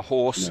 second a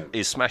horse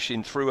is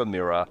smashing through a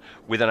mirror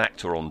with an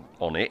actor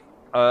on it.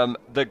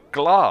 The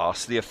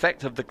glass, the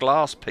effect of the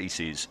glass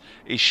pieces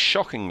is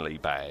shockingly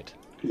bad.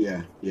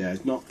 Yeah,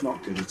 not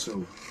good at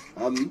all.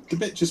 The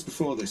bit just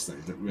before this, though,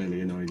 that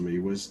really annoyed me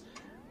was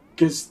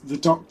because the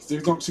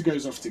Doctor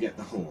goes off to get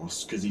the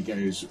horse because he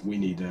goes, we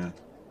need a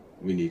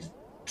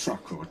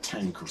truck or a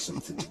tank or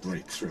something to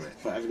break through it.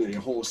 But evidently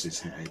a horse's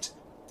head.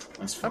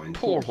 That's fine. A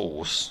poor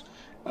horse.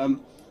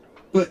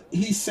 But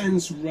he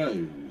sends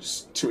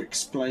Rose to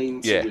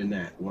explain to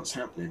Lynette what's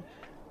happening,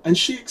 and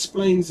she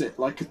explains it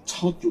like a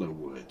toddler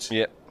would.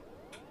 Yep.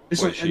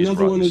 It's like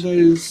another one of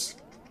those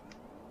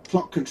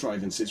plot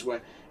contrivances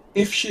where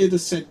if she had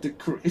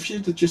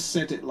just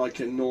said it like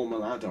a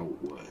normal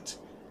adult would,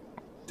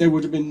 there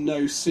would have been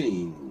no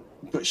scene.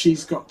 But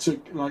she's got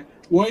to, like,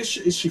 why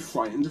is she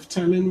frightened of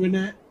telling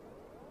Renette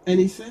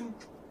anything?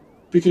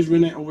 Because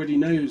Renette already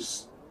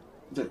knows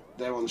that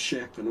they're on the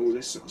ship and all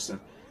this sort of stuff.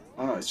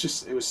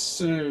 It was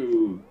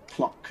so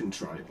plot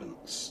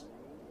contrivance.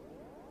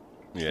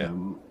 Yeah.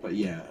 But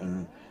yeah,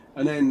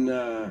 and then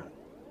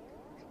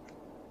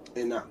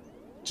in that,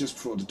 just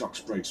before the Dox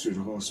breaks through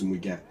the horse, and we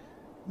get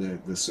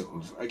the sort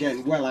of,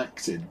 again, well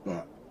acted,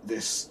 but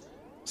this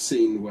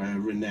scene where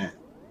Renette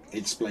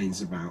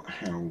explains about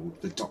how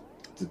the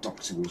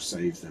Doctor will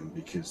save them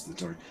because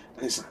and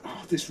it's like,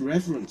 oh, this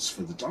reverence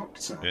for the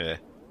Doctor. Yeah.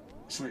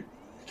 It's like,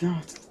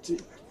 God,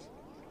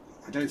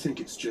 I don't think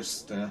it's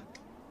just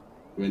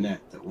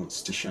Renette that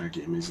wants to shag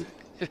him, is it?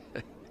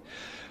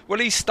 Well,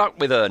 he's stuck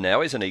with her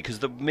now, isn't he? Because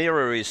the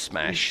mirror is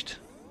smashed,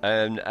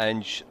 and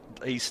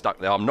he's stuck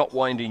there. I'm not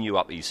winding you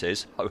up, he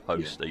says. Ho ho,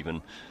 yeah.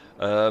 Stephen.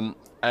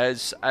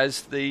 As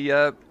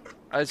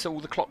all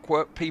the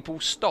Clockwork people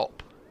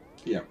stop.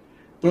 Yeah,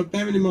 but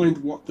bearing in mind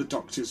what the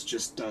Doctor's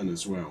just done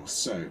as well.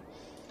 So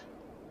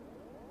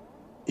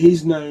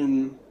he's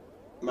known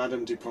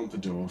Madame de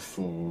Pompadour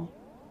for,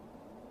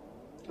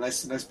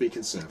 let's be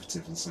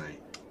conservative and say,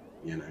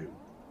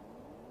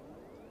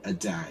 a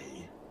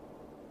day.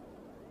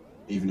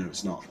 Even though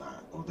it's not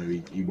that, although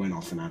he went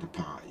off and had a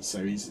party,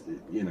 so he's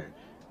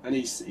and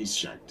he's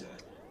shagged her,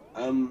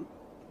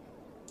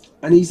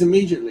 and he's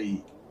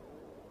immediately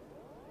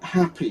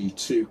happy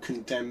to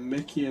condemn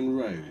Mickey and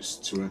Rose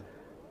to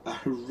a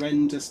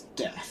horrendous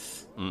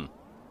death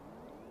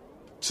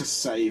to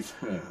save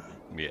her.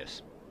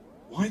 Yes.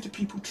 Why do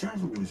people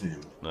travel with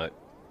him? No,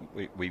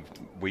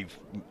 we've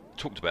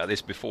talked about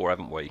this before,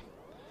 haven't we?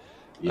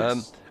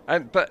 Yes.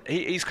 But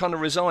he's kind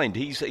of resigned.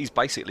 He's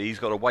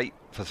got to wait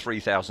for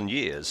 3,000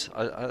 years,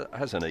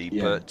 hasn't he?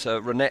 Yeah. But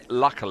Renette,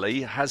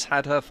 luckily, has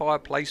had her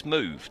fireplace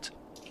moved.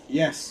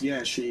 Yes,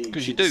 yeah, she.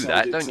 Because you do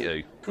that, don't you?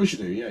 Of course you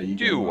do. Yeah, you.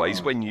 Do you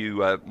always, when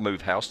you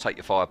move house, take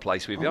your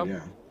fireplace with you?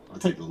 Yeah, I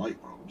take the light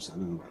bulbs. I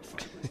don't know about the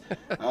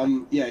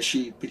fireplace. Yeah,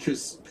 she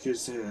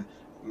because her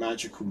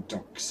magical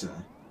Doctor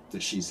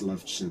that she's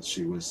loved since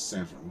she was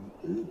 7.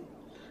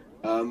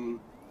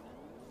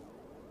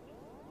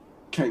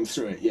 Came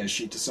through it. Yeah,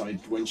 she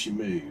decided when she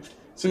moved.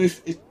 So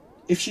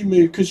if she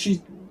moved, because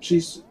she's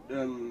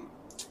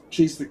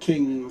the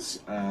king's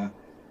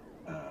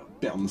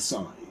bit on the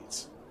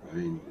sides. I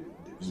mean,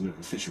 it was an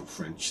official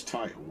French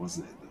title,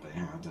 wasn't it? That they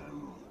had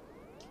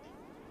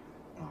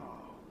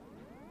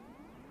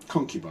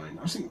concubine.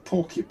 I was thinking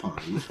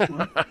porcupine.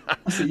 Well,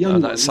 that's a young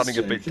one. That's something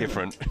a bit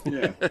different.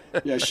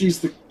 Yeah. She's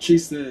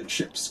the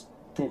ship's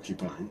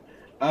porcupine.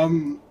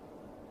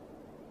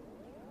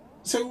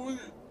 So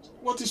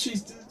what does she?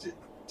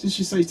 Did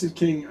she say to the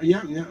king,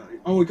 yeah,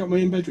 oh, I got my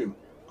own bedroom.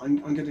 I'm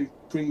going to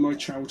bring my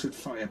childhood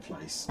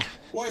fireplace.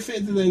 What if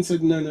it then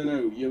said, no,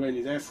 you're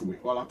only there for a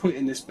week? Well, I'll put it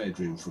in this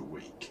bedroom for a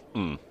week.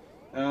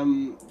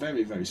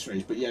 Very, very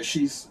strange. But yeah,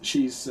 she's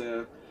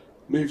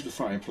moved the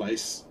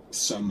fireplace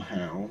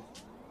somehow.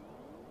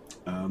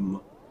 And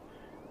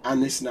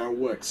this now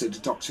works. So the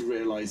Doctor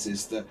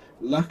realises that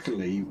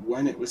luckily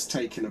when it was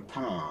taken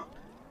apart,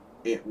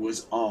 it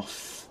was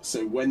off.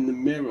 So when the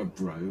mirror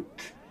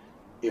broke,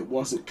 it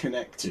wasn't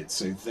connected,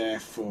 so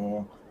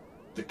therefore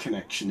the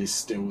connection is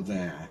still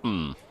there.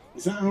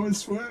 Is that how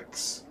this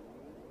works?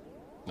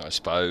 I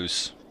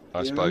suppose.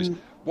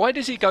 Why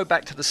does he go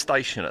back to the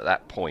station at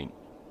that point?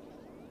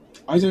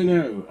 I don't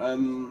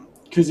know.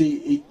 Because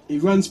he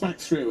runs back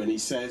through and he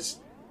says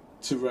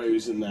to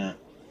Rose and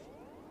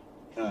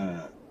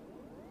that,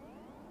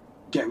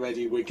 get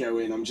ready, we're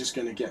going, I'm just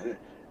going to get it.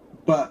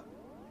 But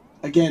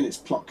again, it's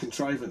plot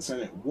contrivance,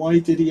 isn't it? Why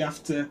did he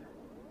have to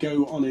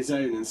go on his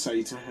own and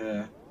say to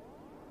her,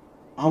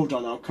 hold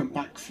on, I'll come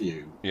back for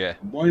you? Yeah.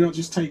 Why not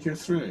just take her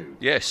through?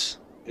 Yes.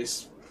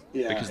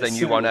 Because then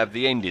you won't have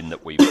the ending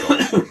that we've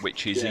got,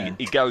 which is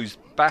he goes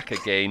back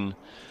again,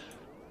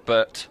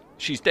 but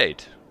she's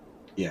dead.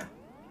 Yeah.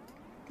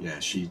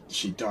 She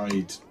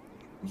died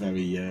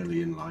very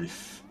early in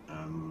life,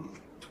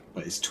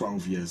 but it's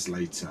 12 years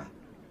later.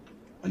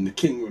 And the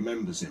king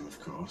remembers him, of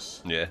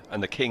course. Yeah,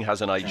 and the king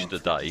hasn't aged a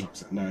day.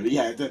 No,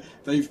 yeah,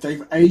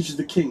 they've aged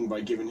the king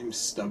by giving him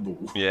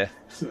stubble. Yeah,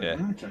 so, yeah.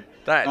 Okay.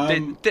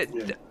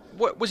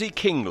 What was he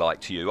king-like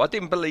to you? I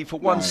didn't believe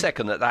for one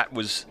second that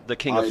was the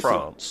king of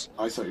France.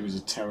 I thought he was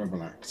a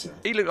terrible actor.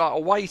 He looked like a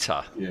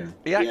waiter. Yeah.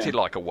 He acted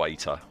like a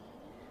waiter.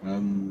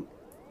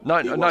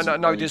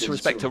 No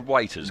disrespect to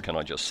waiters, can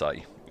I just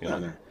say?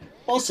 No.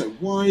 Also,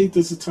 why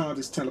does the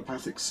TARDIS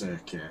telepathic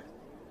circuit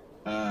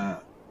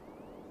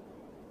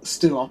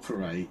still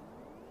operate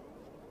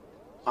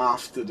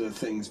after the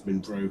thing's been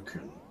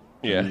broken?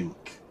 Yeah.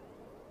 Link.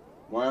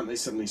 Why aren't they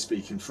suddenly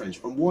speaking French?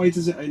 And why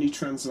does it only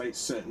translate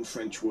certain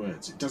French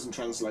words? It doesn't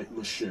translate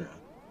monsieur.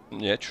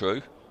 Yeah,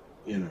 true.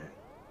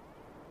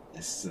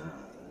 It's a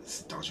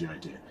dodgy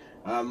idea.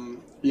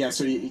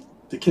 So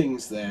the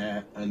king's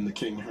there, and the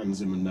king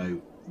hands him a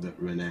note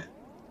that Renette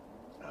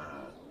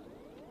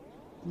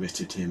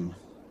writted him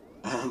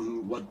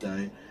one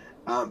day.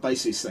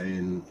 Basically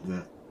saying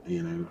that,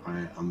 you know,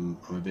 I'm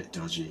a bit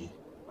dodgy.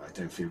 I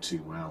don't feel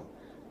too well.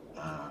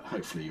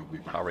 Hopefully you'll be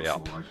back. Hurry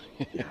up.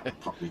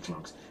 Pop me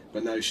clogs.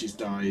 But no, she's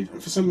died.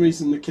 And for some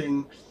reason the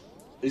king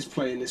is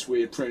playing this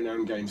weird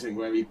pronoun game thing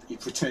where he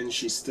pretends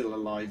she's still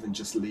alive and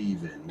just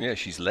leaving. Yeah,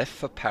 she's left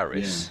for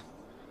Paris.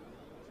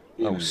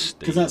 Yeah.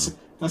 Because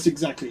that's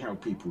exactly how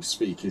people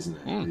speak, isn't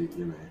it?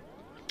 You know.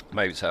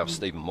 Maybe it's how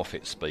Stephen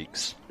Moffat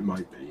speaks. It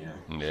might be, yeah.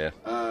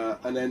 Yeah.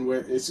 And then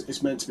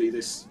it's meant to be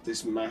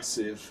this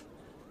massive,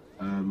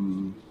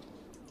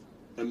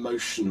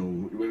 emotional.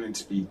 We're meant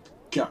to be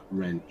gut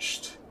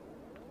wrenched.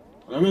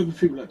 And I remember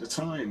people at the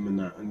time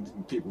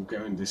and people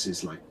going, "This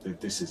is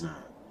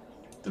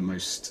the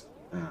most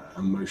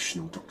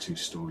emotional Doctor Who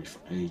story for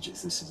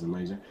ages. This is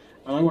amazing."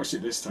 And I watched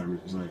it this time, and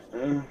it was like,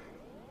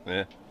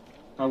 yeah.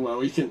 Oh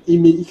well, he can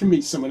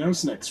meet someone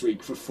else next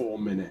week for 4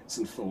 minutes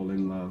and fall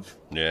in love.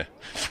 Yeah.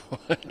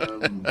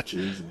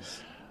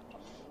 Jesus.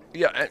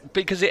 Yeah,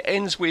 because it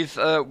ends with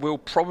we'll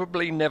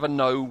probably never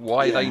know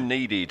why they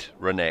needed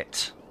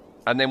Renette,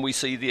 and then we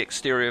see the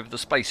exterior of the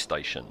space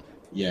station.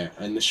 Yeah,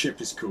 and the ship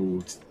is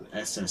called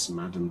SS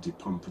Madame de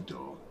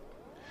Pompadour.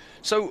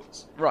 So,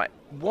 right,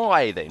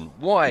 why then?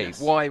 Why? Yes.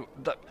 Why?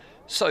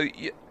 So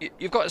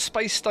you've got a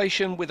space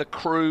station with a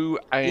crew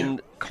and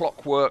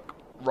Clockwork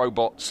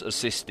robots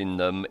assisting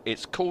them.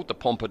 It's called the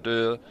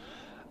Pompadour.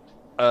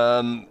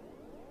 The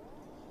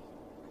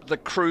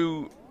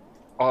crew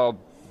are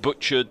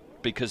butchered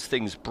because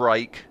things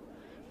break.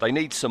 They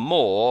need some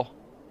more,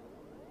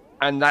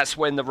 and that's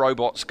when the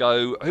robots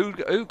go,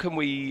 who can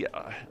we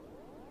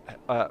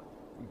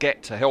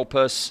get to help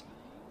us?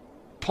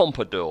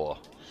 Pompadour.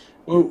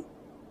 Well,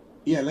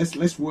 yeah,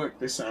 let's work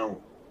this out.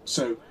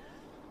 So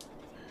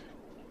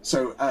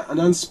an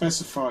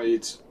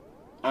unspecified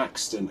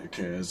accident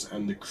occurs,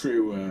 and the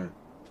crew are,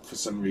 for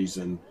some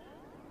reason,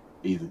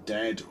 either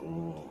dead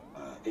or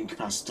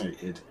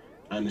incapacitated,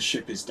 and the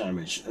ship is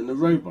damaged. And the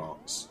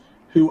robots,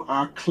 who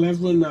are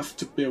clever enough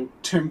to build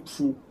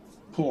temporal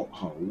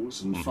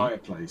portholes and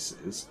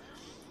fireplaces,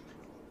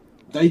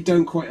 they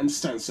don't quite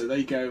understand. So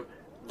they go,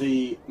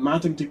 the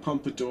Madame de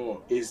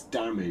Pompadour is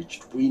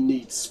damaged. We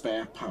need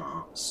spare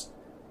parts.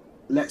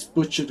 Let's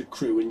butcher the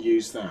crew and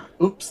use that.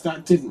 Oops,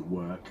 that didn't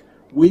work.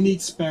 We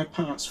need spare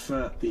parts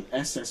for the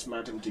SS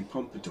Madame de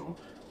Pompadour.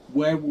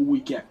 Where will we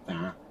get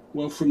that?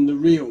 Well, from the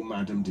real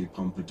Madame de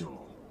Pompadour.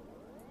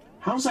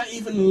 How's that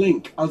even a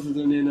link other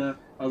than in a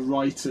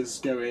writer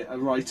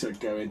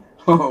going,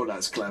 oh,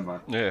 that's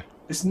clever? Yeah.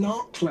 It's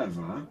not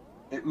clever.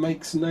 It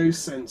makes no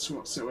sense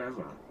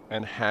whatsoever.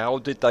 And how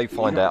did they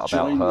find out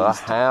about her?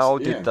 How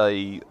did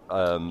they...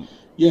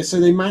 Yeah, so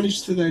they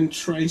managed to then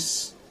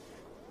trace...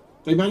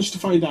 They managed to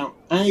find out,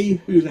 A,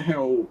 who the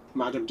hell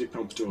Madame de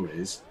Pompadour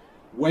is,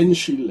 when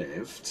she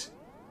lived,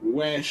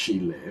 where she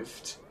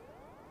lived,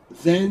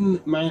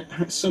 then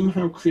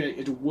somehow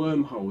created a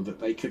wormhole that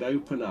they could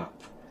open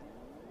up,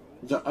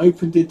 that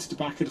opened into the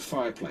back of the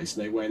fireplace,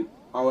 and they went,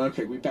 oh,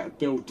 okay, we better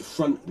build the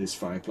front of this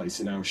fireplace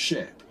in our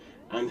ship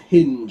and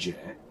hinge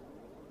it,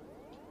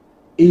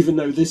 even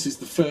though this is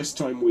the first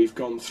time we've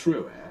gone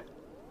through it.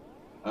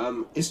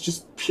 It's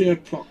just pure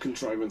plot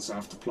contrivance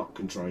after plot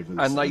contrivance.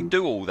 And they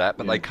do all that,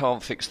 but they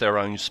can't fix their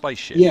own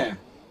spaceship. Yeah,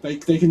 they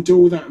can do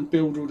all that and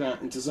build all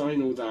that and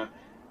design all that,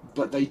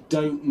 but they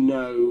don't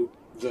know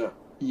that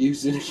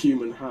using a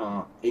human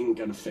heart ain't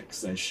going to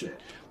fix their shit.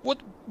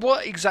 What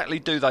exactly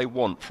do they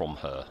want from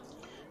her?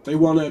 They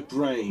want her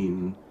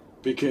brain,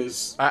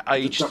 because... At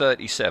age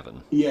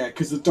 37? Yeah,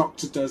 because the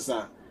Doctor does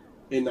that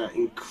in that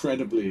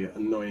incredibly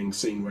annoying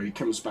scene where he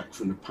comes back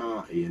from the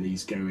party and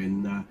he's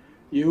going...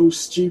 you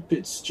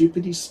stupid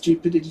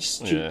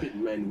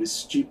men with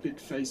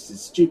stupid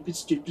faces,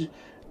 stupid.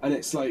 And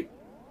it's like,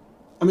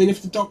 I mean,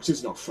 if the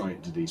Doctor's not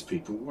frightened of these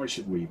people, why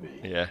should we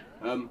be? Yeah.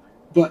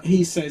 But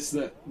he says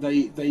that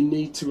they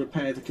need to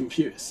repair the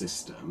computer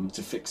system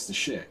to fix the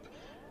ship.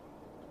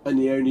 And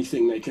the only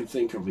thing they can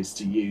think of is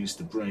to use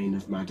the brain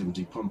of Madame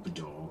de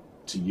Pompadour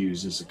to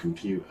use as a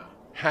computer.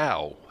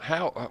 How?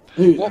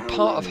 What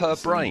part of her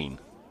brain?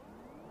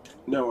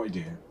 No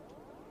idea.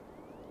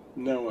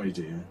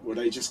 Were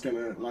they just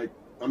gonna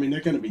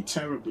they're gonna be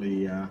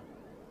terribly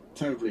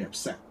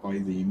upset by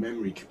the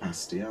memory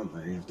capacity, aren't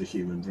they, of the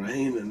human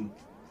brain? And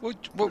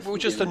well,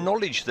 just the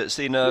knowledge that's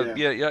in a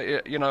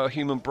a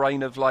human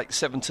brain of like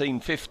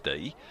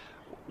 1750.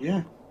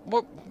 Yeah.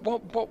 What?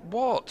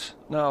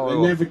 No.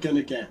 They're never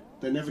gonna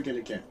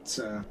get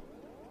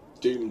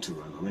Doom to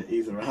run on it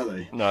either, are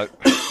they? No.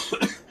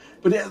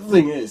 But the other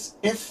thing is,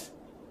 if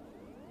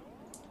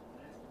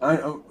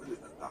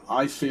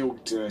I feel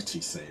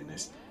dirty saying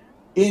this,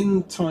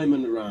 in Time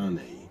and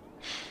Rani,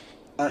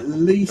 at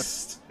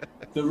least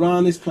the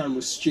Rani's plan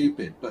was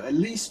stupid, but at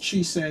least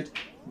she said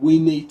we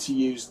need to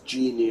use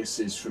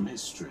geniuses from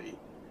history.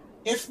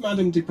 If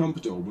Madame de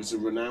Pompadour was a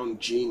renowned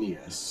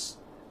genius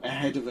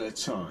ahead of her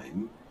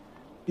time,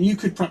 you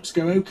could perhaps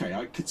go, okay,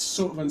 I could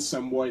sort of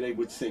understand why they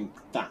would think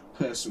that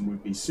person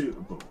would be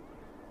suitable.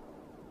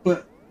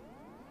 But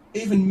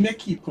even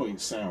Mickey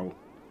points out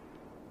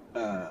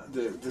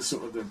the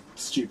sort of the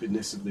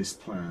stupidness of this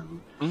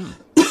plan.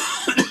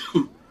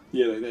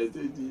 You know,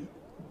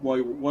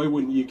 why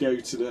wouldn't you go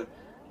to the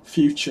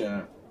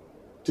future,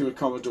 do a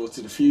corridor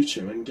to the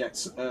future, and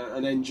get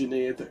an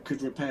engineer that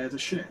could repair the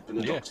ship? And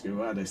the Doctor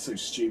go, "Oh, they're so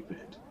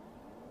stupid."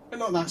 They're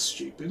not that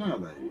stupid, are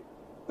they?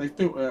 They've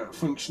built a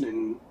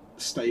functioning,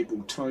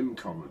 stable time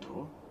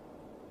corridor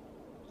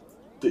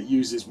that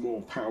uses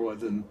more power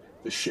than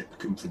the ship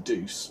can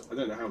produce. I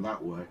don't know how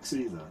that works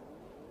either.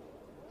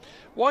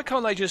 Why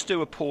can't they just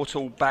do a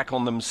portal back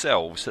on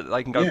themselves so that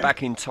they can go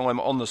back in time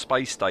on the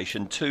space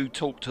station to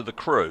talk to the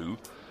crew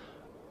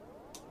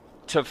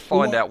to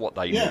find out what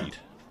they need?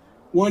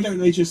 Why don't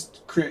they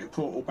just create a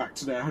portal back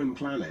to their home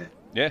planet?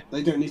 Yeah.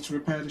 They don't need to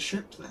repair the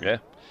ship then. Yeah.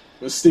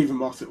 But Stephen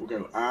Moffat will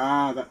go,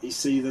 that you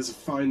see, there's a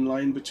fine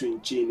line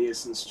between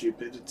genius and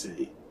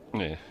stupidity.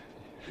 Yeah.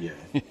 Yeah.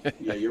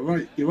 Yeah, you're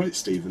right. You're right,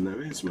 Stephen,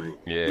 there is, mate.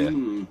 Yeah.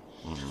 Mm.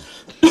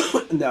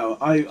 No,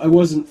 I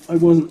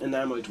wasn't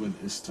enamoured with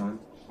it this time.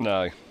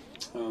 No.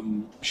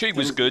 She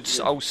was good.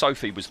 Yeah. Oh,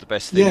 Sophie was the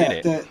best thing in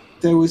it.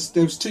 There was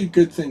two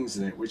good things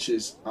in it, which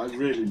is I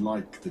really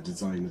like the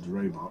design of the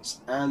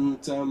robots,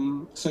 and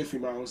Sophie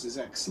Miles is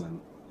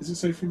excellent. Is it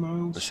Sophie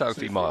Miles?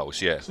 Sophie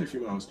Miles, yeah. Sophie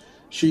Miles.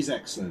 She's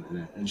excellent in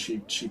it, and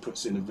she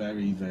puts in a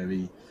very,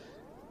 very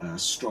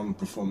strong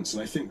performance,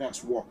 and I think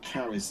that's what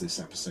carries this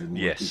episode and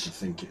why people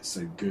think it's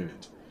so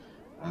good.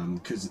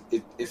 Because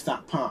if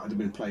that part had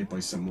been played by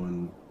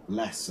someone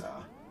lesser,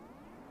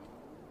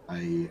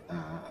 a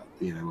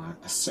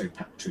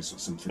soap actress or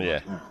something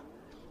like that,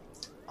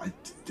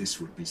 this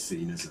would be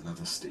seen as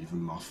another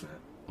Stephen Moffat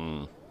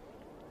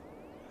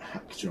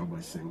hack job,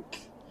 I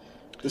think.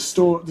 The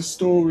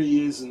story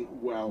isn't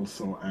well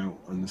thought out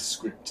and the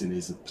scripting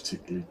isn't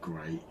particularly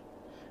great,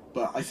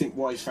 but I think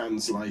why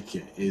fans like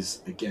it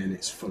is, again,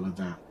 it's full of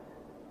that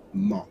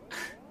mock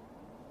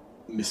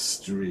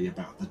mystery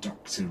about the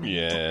Doctor.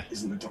 And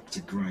isn't the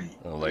Doctor great?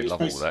 Oh, they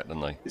love all that,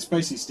 don't they? It's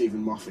basically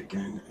Stephen Moffat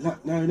going, no.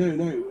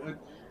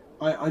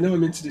 I know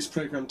I'm into this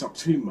programme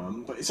Doctor Who,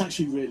 Mum, but it's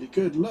actually really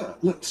good.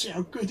 Look, see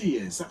how good he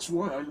is. That's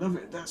why I love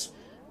it.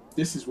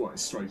 This is what it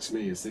strikes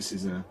me as this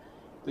is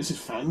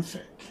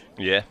fanfic.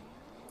 Yeah.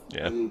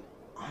 Yeah. And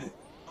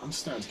I'm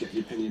starting to get the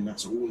opinion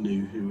that's all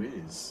New Who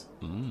is.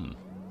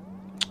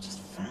 Just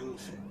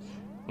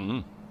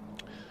fanfic.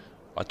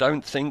 I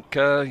don't think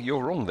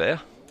you're wrong there.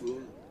 Yeah.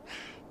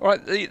 All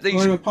right,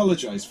 I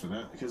apologise for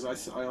that, because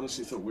I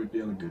honestly thought we'd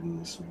be on a good one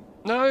this week.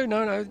 No,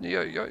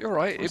 you're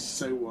right. I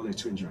so wanted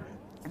to enjoy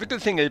it. The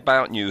good thing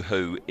about New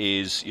Who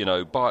is,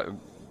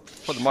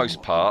 for the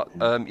most part,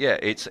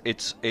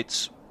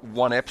 it's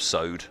one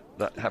episode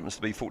that happens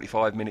to be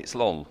 45 minutes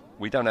long.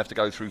 We don't have to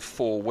go through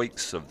 4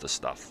 weeks of the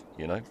stuff,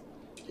 Yeah,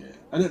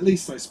 and at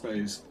least I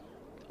suppose,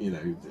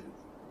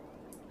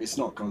 it's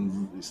not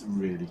gone. It's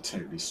really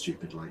totally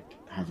stupid, like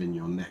having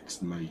your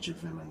next major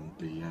villain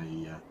be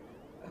a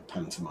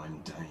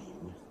pantomime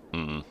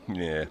Dane.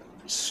 Yeah,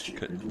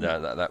 stupid.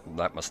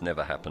 That must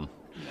never happen.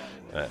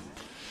 No.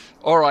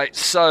 All right,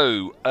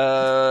 so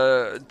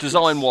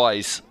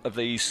design-wise of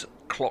these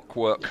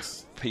Clockwork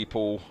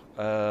people,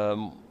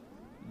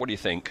 what do you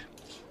think?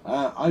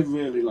 I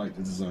really like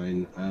the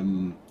design.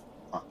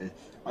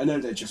 I know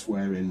they're just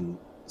wearing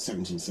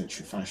 17th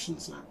century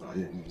fashions now, but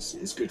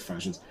it's good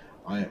fashions.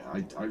 I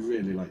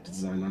really like the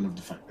design. I love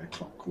the fact they're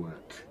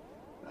Clockwork.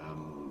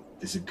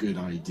 It's a good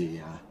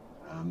idea.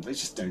 They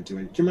just don't do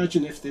it. Can you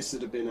imagine if this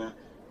had been a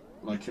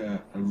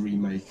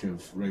remake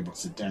of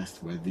Robots of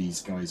Death where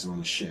these guys are on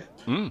a ship?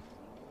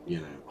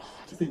 It'd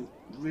have been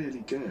really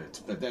good.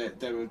 But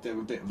they're a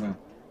bit of a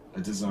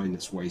design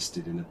that's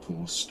wasted in a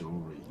poor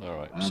story. All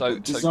right. So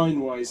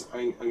design-wise,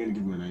 I'm going to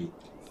give them an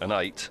 8. An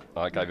 8.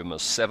 I gave him a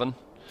 7.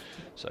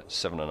 So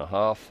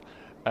 7.5.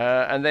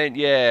 And then,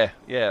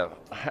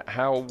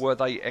 how were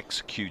they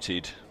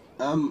executed?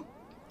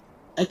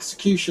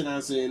 Execution,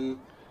 as in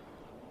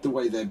the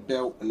way they're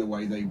built and the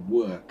way they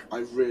work, I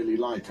really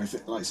like. I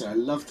think, like I say, I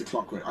love the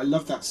Clockwork. I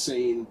love that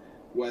scene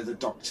where the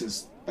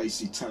Doctor's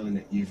basically telling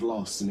it you've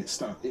lost, and it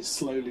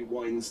slowly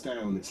winds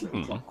down its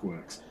little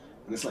clockworks,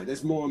 and it's like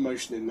there's more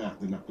emotion in that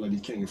than that bloody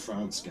King of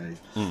France gave.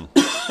 And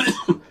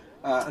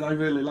I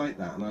really like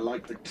that, and I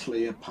like the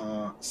clear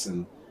parts,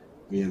 and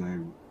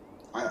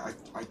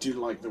I do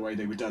like the way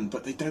they were done,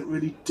 but they don't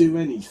really do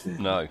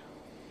anything. No.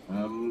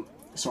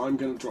 So I'm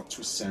going to drop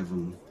to a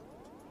 7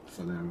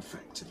 for their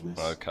effectiveness.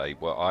 Okay,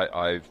 well,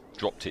 I've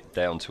dropped it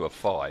down to a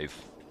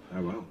 5.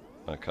 Oh, well.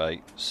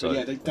 Okay, so... But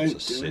yeah, they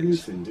don't do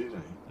anything, do they?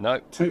 No.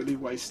 Totally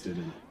wasted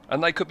it.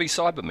 And they could be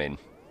Cybermen.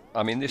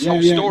 I mean, this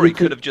whole story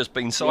could have just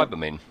been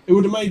Cybermen. It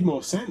would have made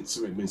more sense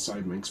if it had been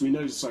Cybermen, because we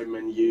know the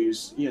Cybermen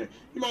use...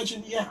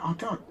 imagine, oh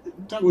God,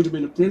 that would have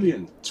been a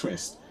brilliant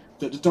twist,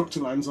 that the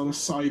Doctor lands on a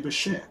cyber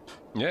ship.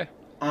 Yeah.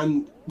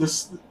 And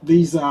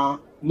these are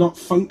not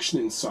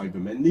functioning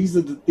Cybermen. These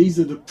are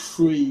the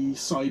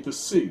pre-cyber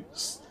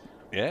suits.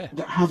 Yeah.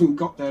 That haven't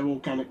got their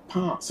organic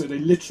parts, so they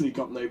literally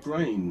got no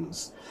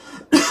brains.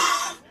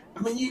 I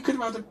mean, you could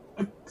have had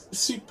a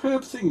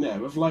superb thing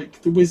there of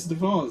like the Wizard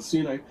of Oz.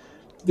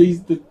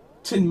 The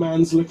Tin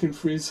Man's looking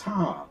for his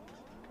heart.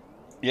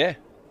 Yeah.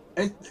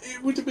 It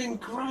would have been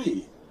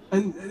great,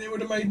 and it would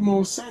have made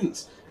more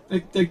sense.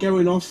 they're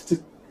going off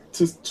to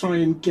try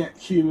and get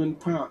human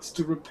parts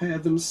to repair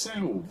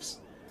themselves.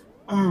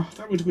 Ah,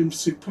 that would have been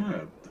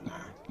superb. Nah,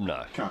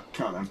 No.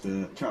 can't have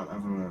a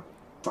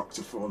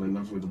doctor fall in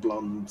love with a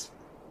blonde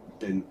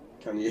bint.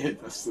 Can you?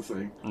 That's the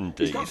thing. Indeed.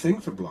 He's got a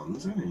thing for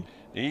blondes, hasn't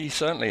he? He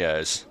certainly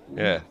has.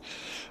 Yeah.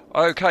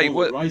 Okay.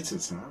 All the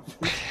writers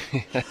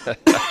have.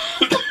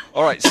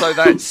 All right. So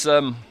that's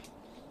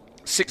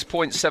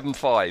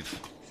 6.75.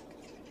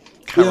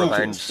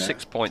 Caravan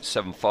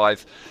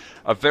 6.75.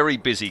 A very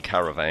busy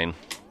caravan.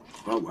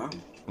 Oh wow.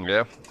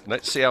 Yeah.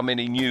 Let's see how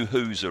many new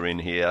Who's are in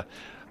here.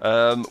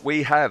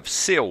 We have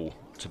Syl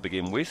to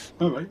begin with.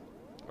 All right.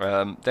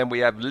 Then we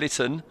have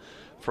Lytton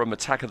from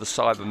Attack of the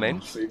Cybermen.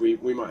 Oh, see,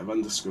 we might have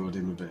underscored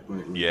him a bit,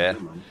 mightn't we? Yeah.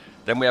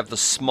 Then we have the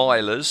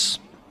Smilers.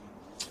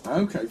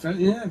 Okay,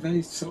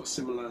 very sort of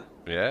similar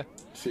Yeah.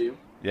 feel.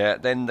 Yeah.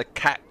 Then the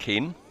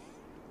Catkin.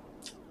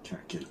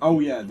 Catkin. Oh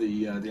yeah,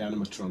 the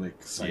animatronic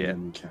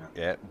Salem cat.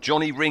 Yeah.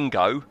 Johnny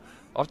Ringo.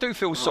 I do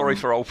feel sorry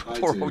for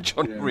poor old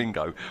Johnny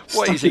Ringo.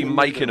 What is he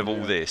making of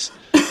all this?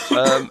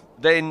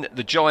 Then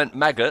the giant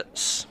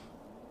maggots.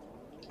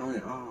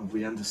 Oh,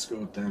 we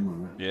underscored them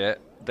on that. Yeah.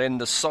 Then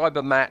the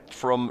Cybermat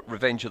from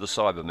Revenge of the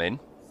Cybermen.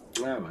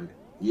 Oh, right.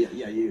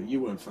 Yeah, you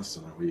weren't fussed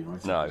on that, were you?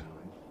 No.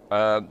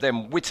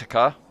 Then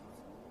Whitaker,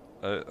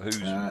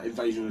 who's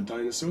Invasion of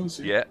Dinosaurs.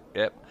 yeah.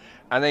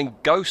 And then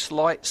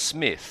Ghostlight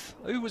Smith.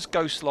 Who was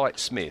Ghostlight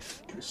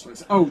Smith?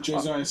 Oh,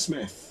 Josiah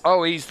Smith.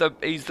 Oh, he's the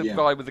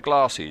guy with the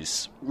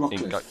glasses.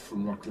 Rockcliffe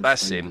from Rockcliffe.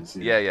 That's him.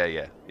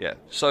 Yeah.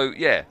 So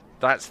yeah,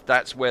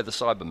 that's where the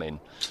Cybermen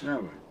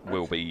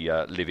will be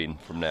living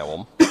from now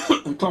on.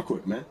 And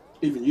Clockwork, man.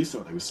 Even you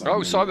thought they were Cybermen.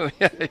 Oh,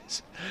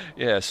 Cybermen.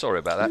 Yeah, sorry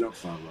about that. You're not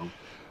far wrong.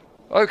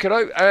 Okay,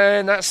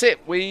 and that's it.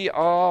 We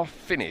are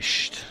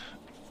finished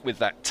with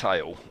that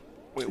tale.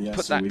 We'll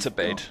put that to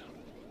bed.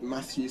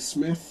 Matthew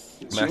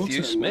Smith.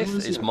 Matthew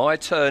Smith is my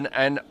turn,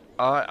 and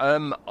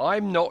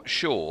I'm not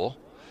sure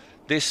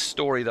this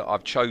story that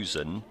I've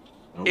chosen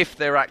if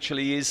there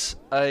actually is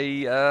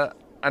an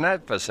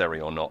adversary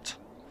or not.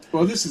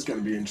 Well, this is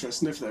going to be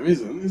interesting if there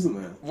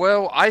isn't there?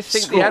 Well, I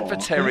think the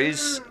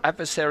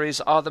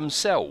adversaries are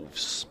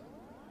themselves,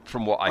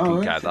 from what I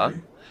can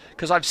gather.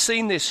 Because I've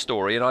seen this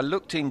story and I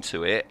looked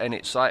into it, and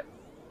it's like,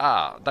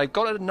 they've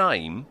got a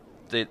name,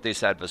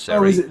 this adversary.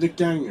 Oh, is it the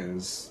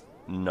Gangers?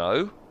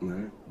 No.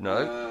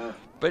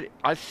 But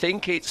I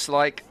think it's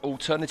like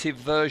alternative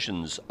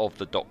versions of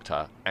the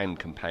Doctor and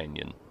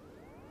Companion.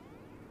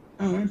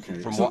 Oh, okay.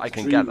 From what I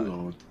can gather.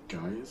 Lord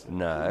guy, is it?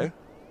 No.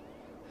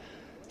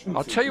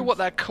 I'll tell you what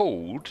they're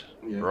called,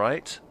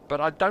 right?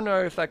 But I don't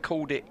know if they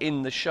called it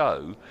in the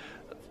show.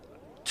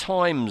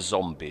 Time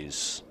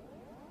Zombies.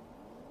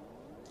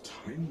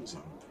 Time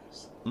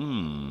Zombies?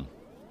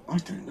 I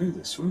don't know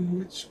this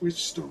one. Which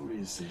story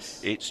is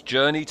this? It's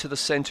Journey to the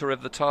Centre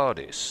of the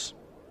TARDIS.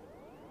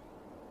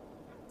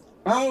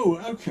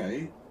 Oh,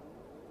 okay.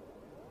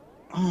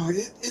 Oh,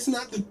 isn't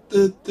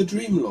that the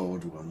Dream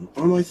Lord one?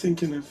 Or am I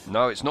thinking of...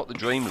 No, it's not the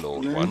Dream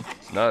Lord one.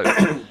 No.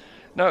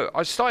 No,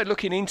 I started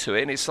looking into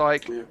it, and it's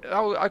like,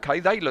 oh, okay,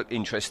 they look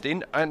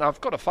interesting, and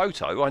I've got a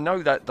photo. I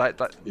know that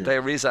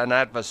there is an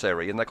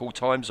adversary, and they're called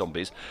Time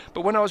Zombies.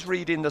 But when I was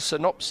reading the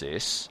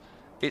synopsis,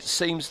 it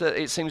seems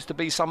to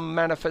be some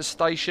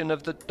manifestation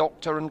of the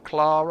Doctor and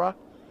Clara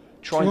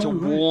trying to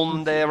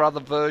warn their other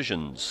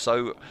versions.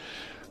 So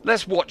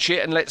let's watch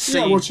it and let's see.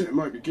 Yeah, watch it. It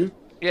might be good.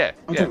 Yeah,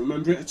 I don't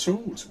remember it at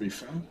all, to be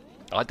fair.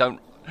 I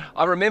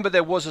remember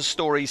there was a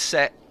story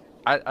set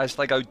as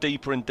they go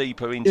deeper and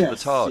deeper into the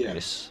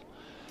TARDIS. Yeah.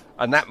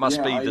 And that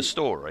must be the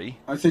story.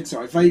 I think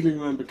so. I vaguely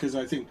remember because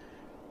I think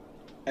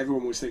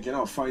everyone was thinking,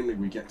 oh, finally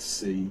we get to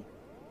see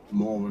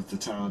more of the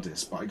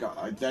TARDIS. But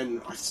I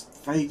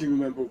vaguely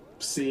remember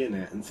seeing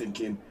it and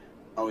thinking,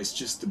 oh, it's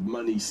just a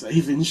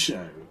money-saving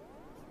show.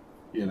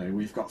 You know,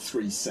 we've got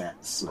 3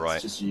 sets.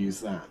 Let's just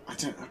use that. I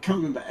can't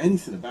remember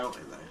anything about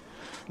it, though.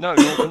 No,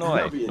 nor can I.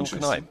 That'd be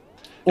interesting.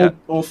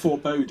 Or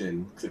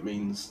foreboding, because it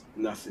means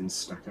nothing's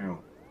stuck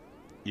out.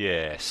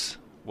 Yes.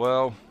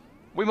 Well,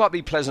 we might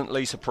be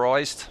pleasantly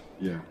surprised.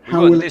 Yeah.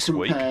 How will it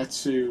compare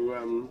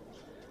to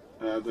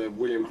the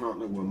William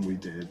Hartnell one we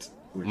did,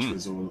 which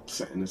was all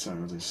set in the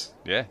TARDIS?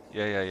 Yeah.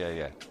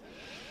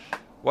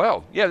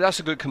 Well, yeah, that's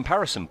a good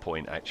comparison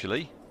point,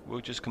 actually.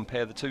 We'll just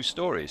compare the 2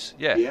 stories.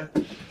 Yeah.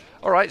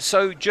 All right,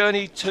 so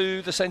Journey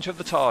to the Centre of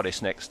the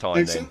TARDIS next time.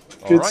 Excellent. Then.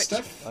 Good all right.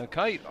 stuff.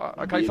 Okay,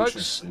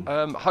 folks.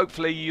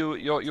 Hopefully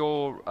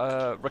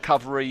your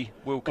recovery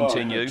will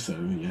continue. I hope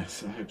so.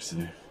 Yes, I hope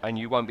so. And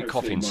you won't be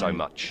coughing so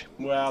much.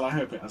 Well, I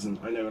hope it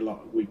hasn't. I know a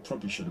lot. We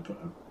probably should have put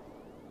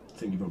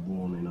a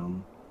warning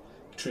on,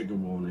 trigger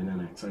warning in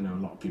it. 'Cause I know a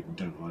lot of people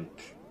don't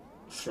like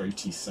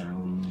throaty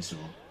sounds or.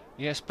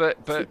 Yes,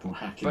 but people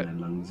hacking their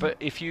lungs. But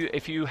if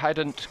you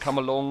hadn't come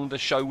along, the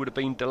show would have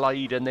been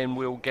delayed, and then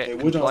we'll get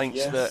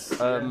complaints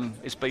that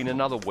it's been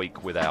another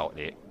week without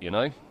it. You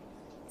know.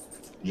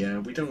 Yeah,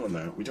 we don't want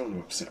that. We don't want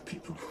to upset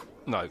people.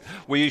 No.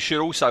 We should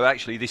also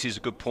actually. This is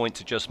a good point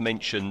to just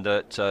mention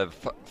that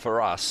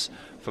for us,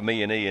 for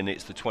me and Ian,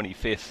 it's the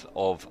 25th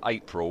of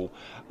April.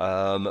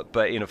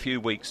 But in a few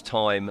weeks'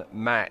 time,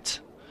 Matt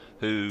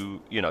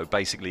who,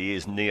 basically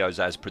is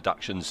Neozaz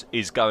Productions,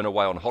 is going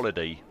away on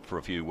holiday for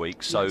a few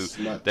weeks. So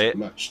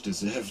much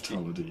deserved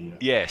holiday.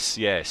 Yeah.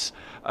 Yes.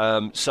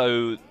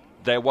 So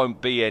there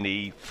won't be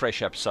any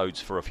fresh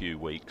episodes for a few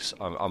weeks.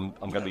 I'm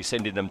going to be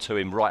sending them to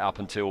him right up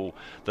until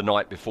the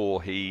night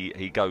before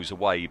he goes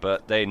away.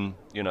 But then,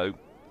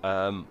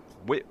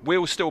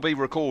 we'll still be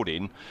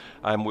recording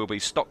and we'll be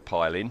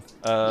stockpiling.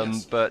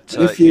 Yes. But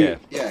if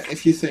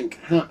you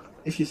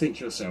think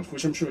to yourself,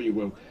 which I'm sure you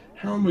will,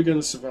 how am I going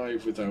to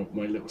survive without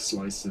my little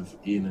slice of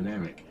Ian and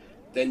Eric?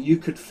 Then you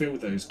could fill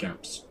those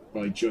gaps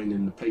by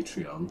joining the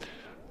Patreon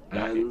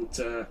and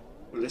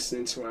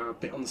listening to our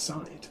bit on the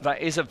side.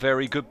 That is a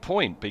very good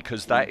point,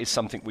 because that is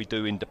something we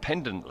do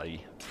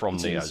independently from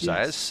Neozaz.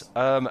 Yes.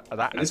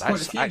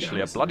 That's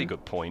actually a bloody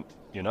good point,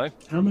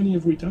 How many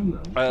have we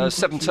done now?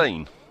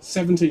 17.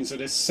 17, so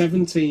there's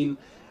 17,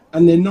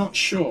 and they're not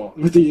short.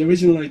 The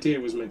original idea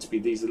was meant to be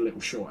these are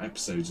little short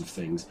episodes of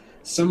things.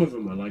 Some of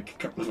them are like a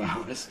couple of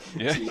hours.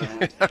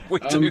 Yeah,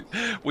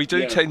 we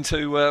do tend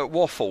to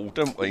waffle,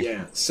 don't we?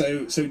 Yeah.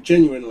 So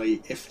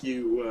genuinely, if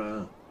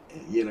you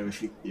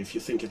if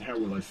you're thinking how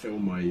will I fill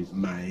my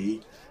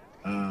May,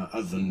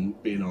 other than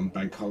being on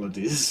bank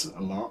holidays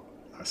a lot,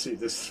 I see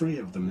there's 3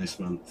 of them this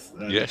month.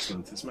 Yes. This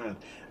month, it's mad.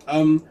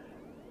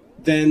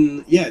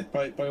 Then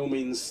by all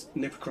means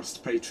nip across to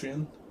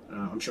Patreon.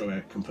 I'm sure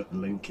Eric can put the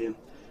link in,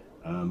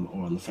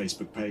 or on the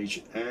Facebook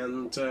page,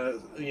 and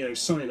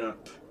sign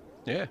up.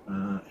 Yeah.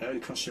 It only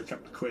costs you a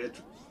couple of quid,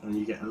 and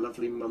you get a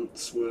lovely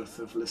month's worth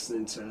of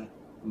listening to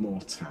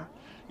more tap.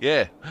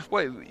 Yeah.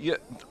 Well,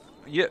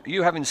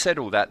 you having said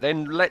all that,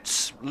 then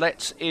let's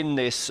in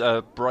this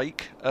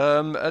break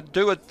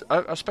do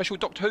a special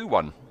Doctor Who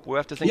one. We'll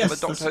have to think of a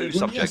Doctor Who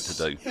subject to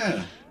do.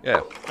 Yeah.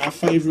 Yeah. Our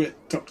favourite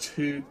Doctor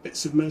Who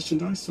bits of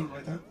merchandise, something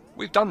like that.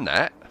 We've done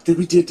that.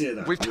 We did do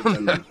that. We've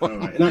done that. All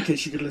right. In that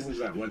case, you could listen to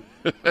that one.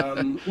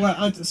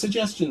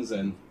 Suggestions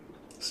then.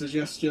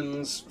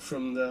 Suggestions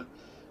from the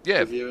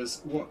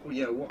viewers.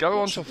 Go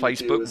onto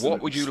Facebook.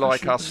 What would you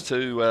like us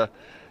to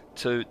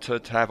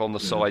have on the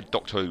side,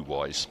 Doctor Who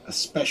wise? A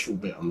special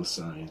bit on the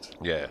side.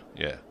 Yeah.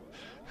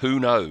 Who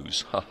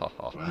knows?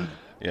 Wow.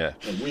 Yeah.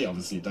 Well, we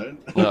obviously don't.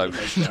 No.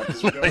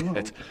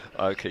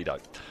 Okie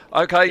doke.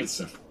 Okay. Good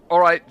stuff. All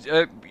right.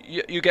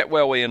 You get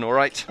well, Ian. All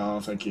right. Oh,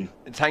 thank you.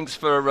 Thanks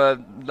for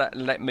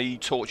let me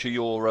torture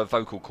your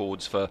vocal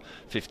cords for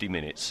 50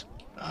 minutes.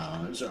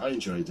 I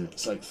enjoyed it.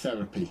 It's like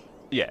therapy.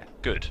 Yeah.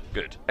 Good.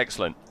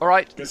 Excellent. All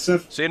right. Good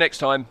stuff. See you next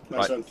time.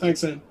 Nice one.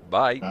 Thanks, then.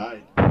 Bye.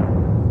 Bye.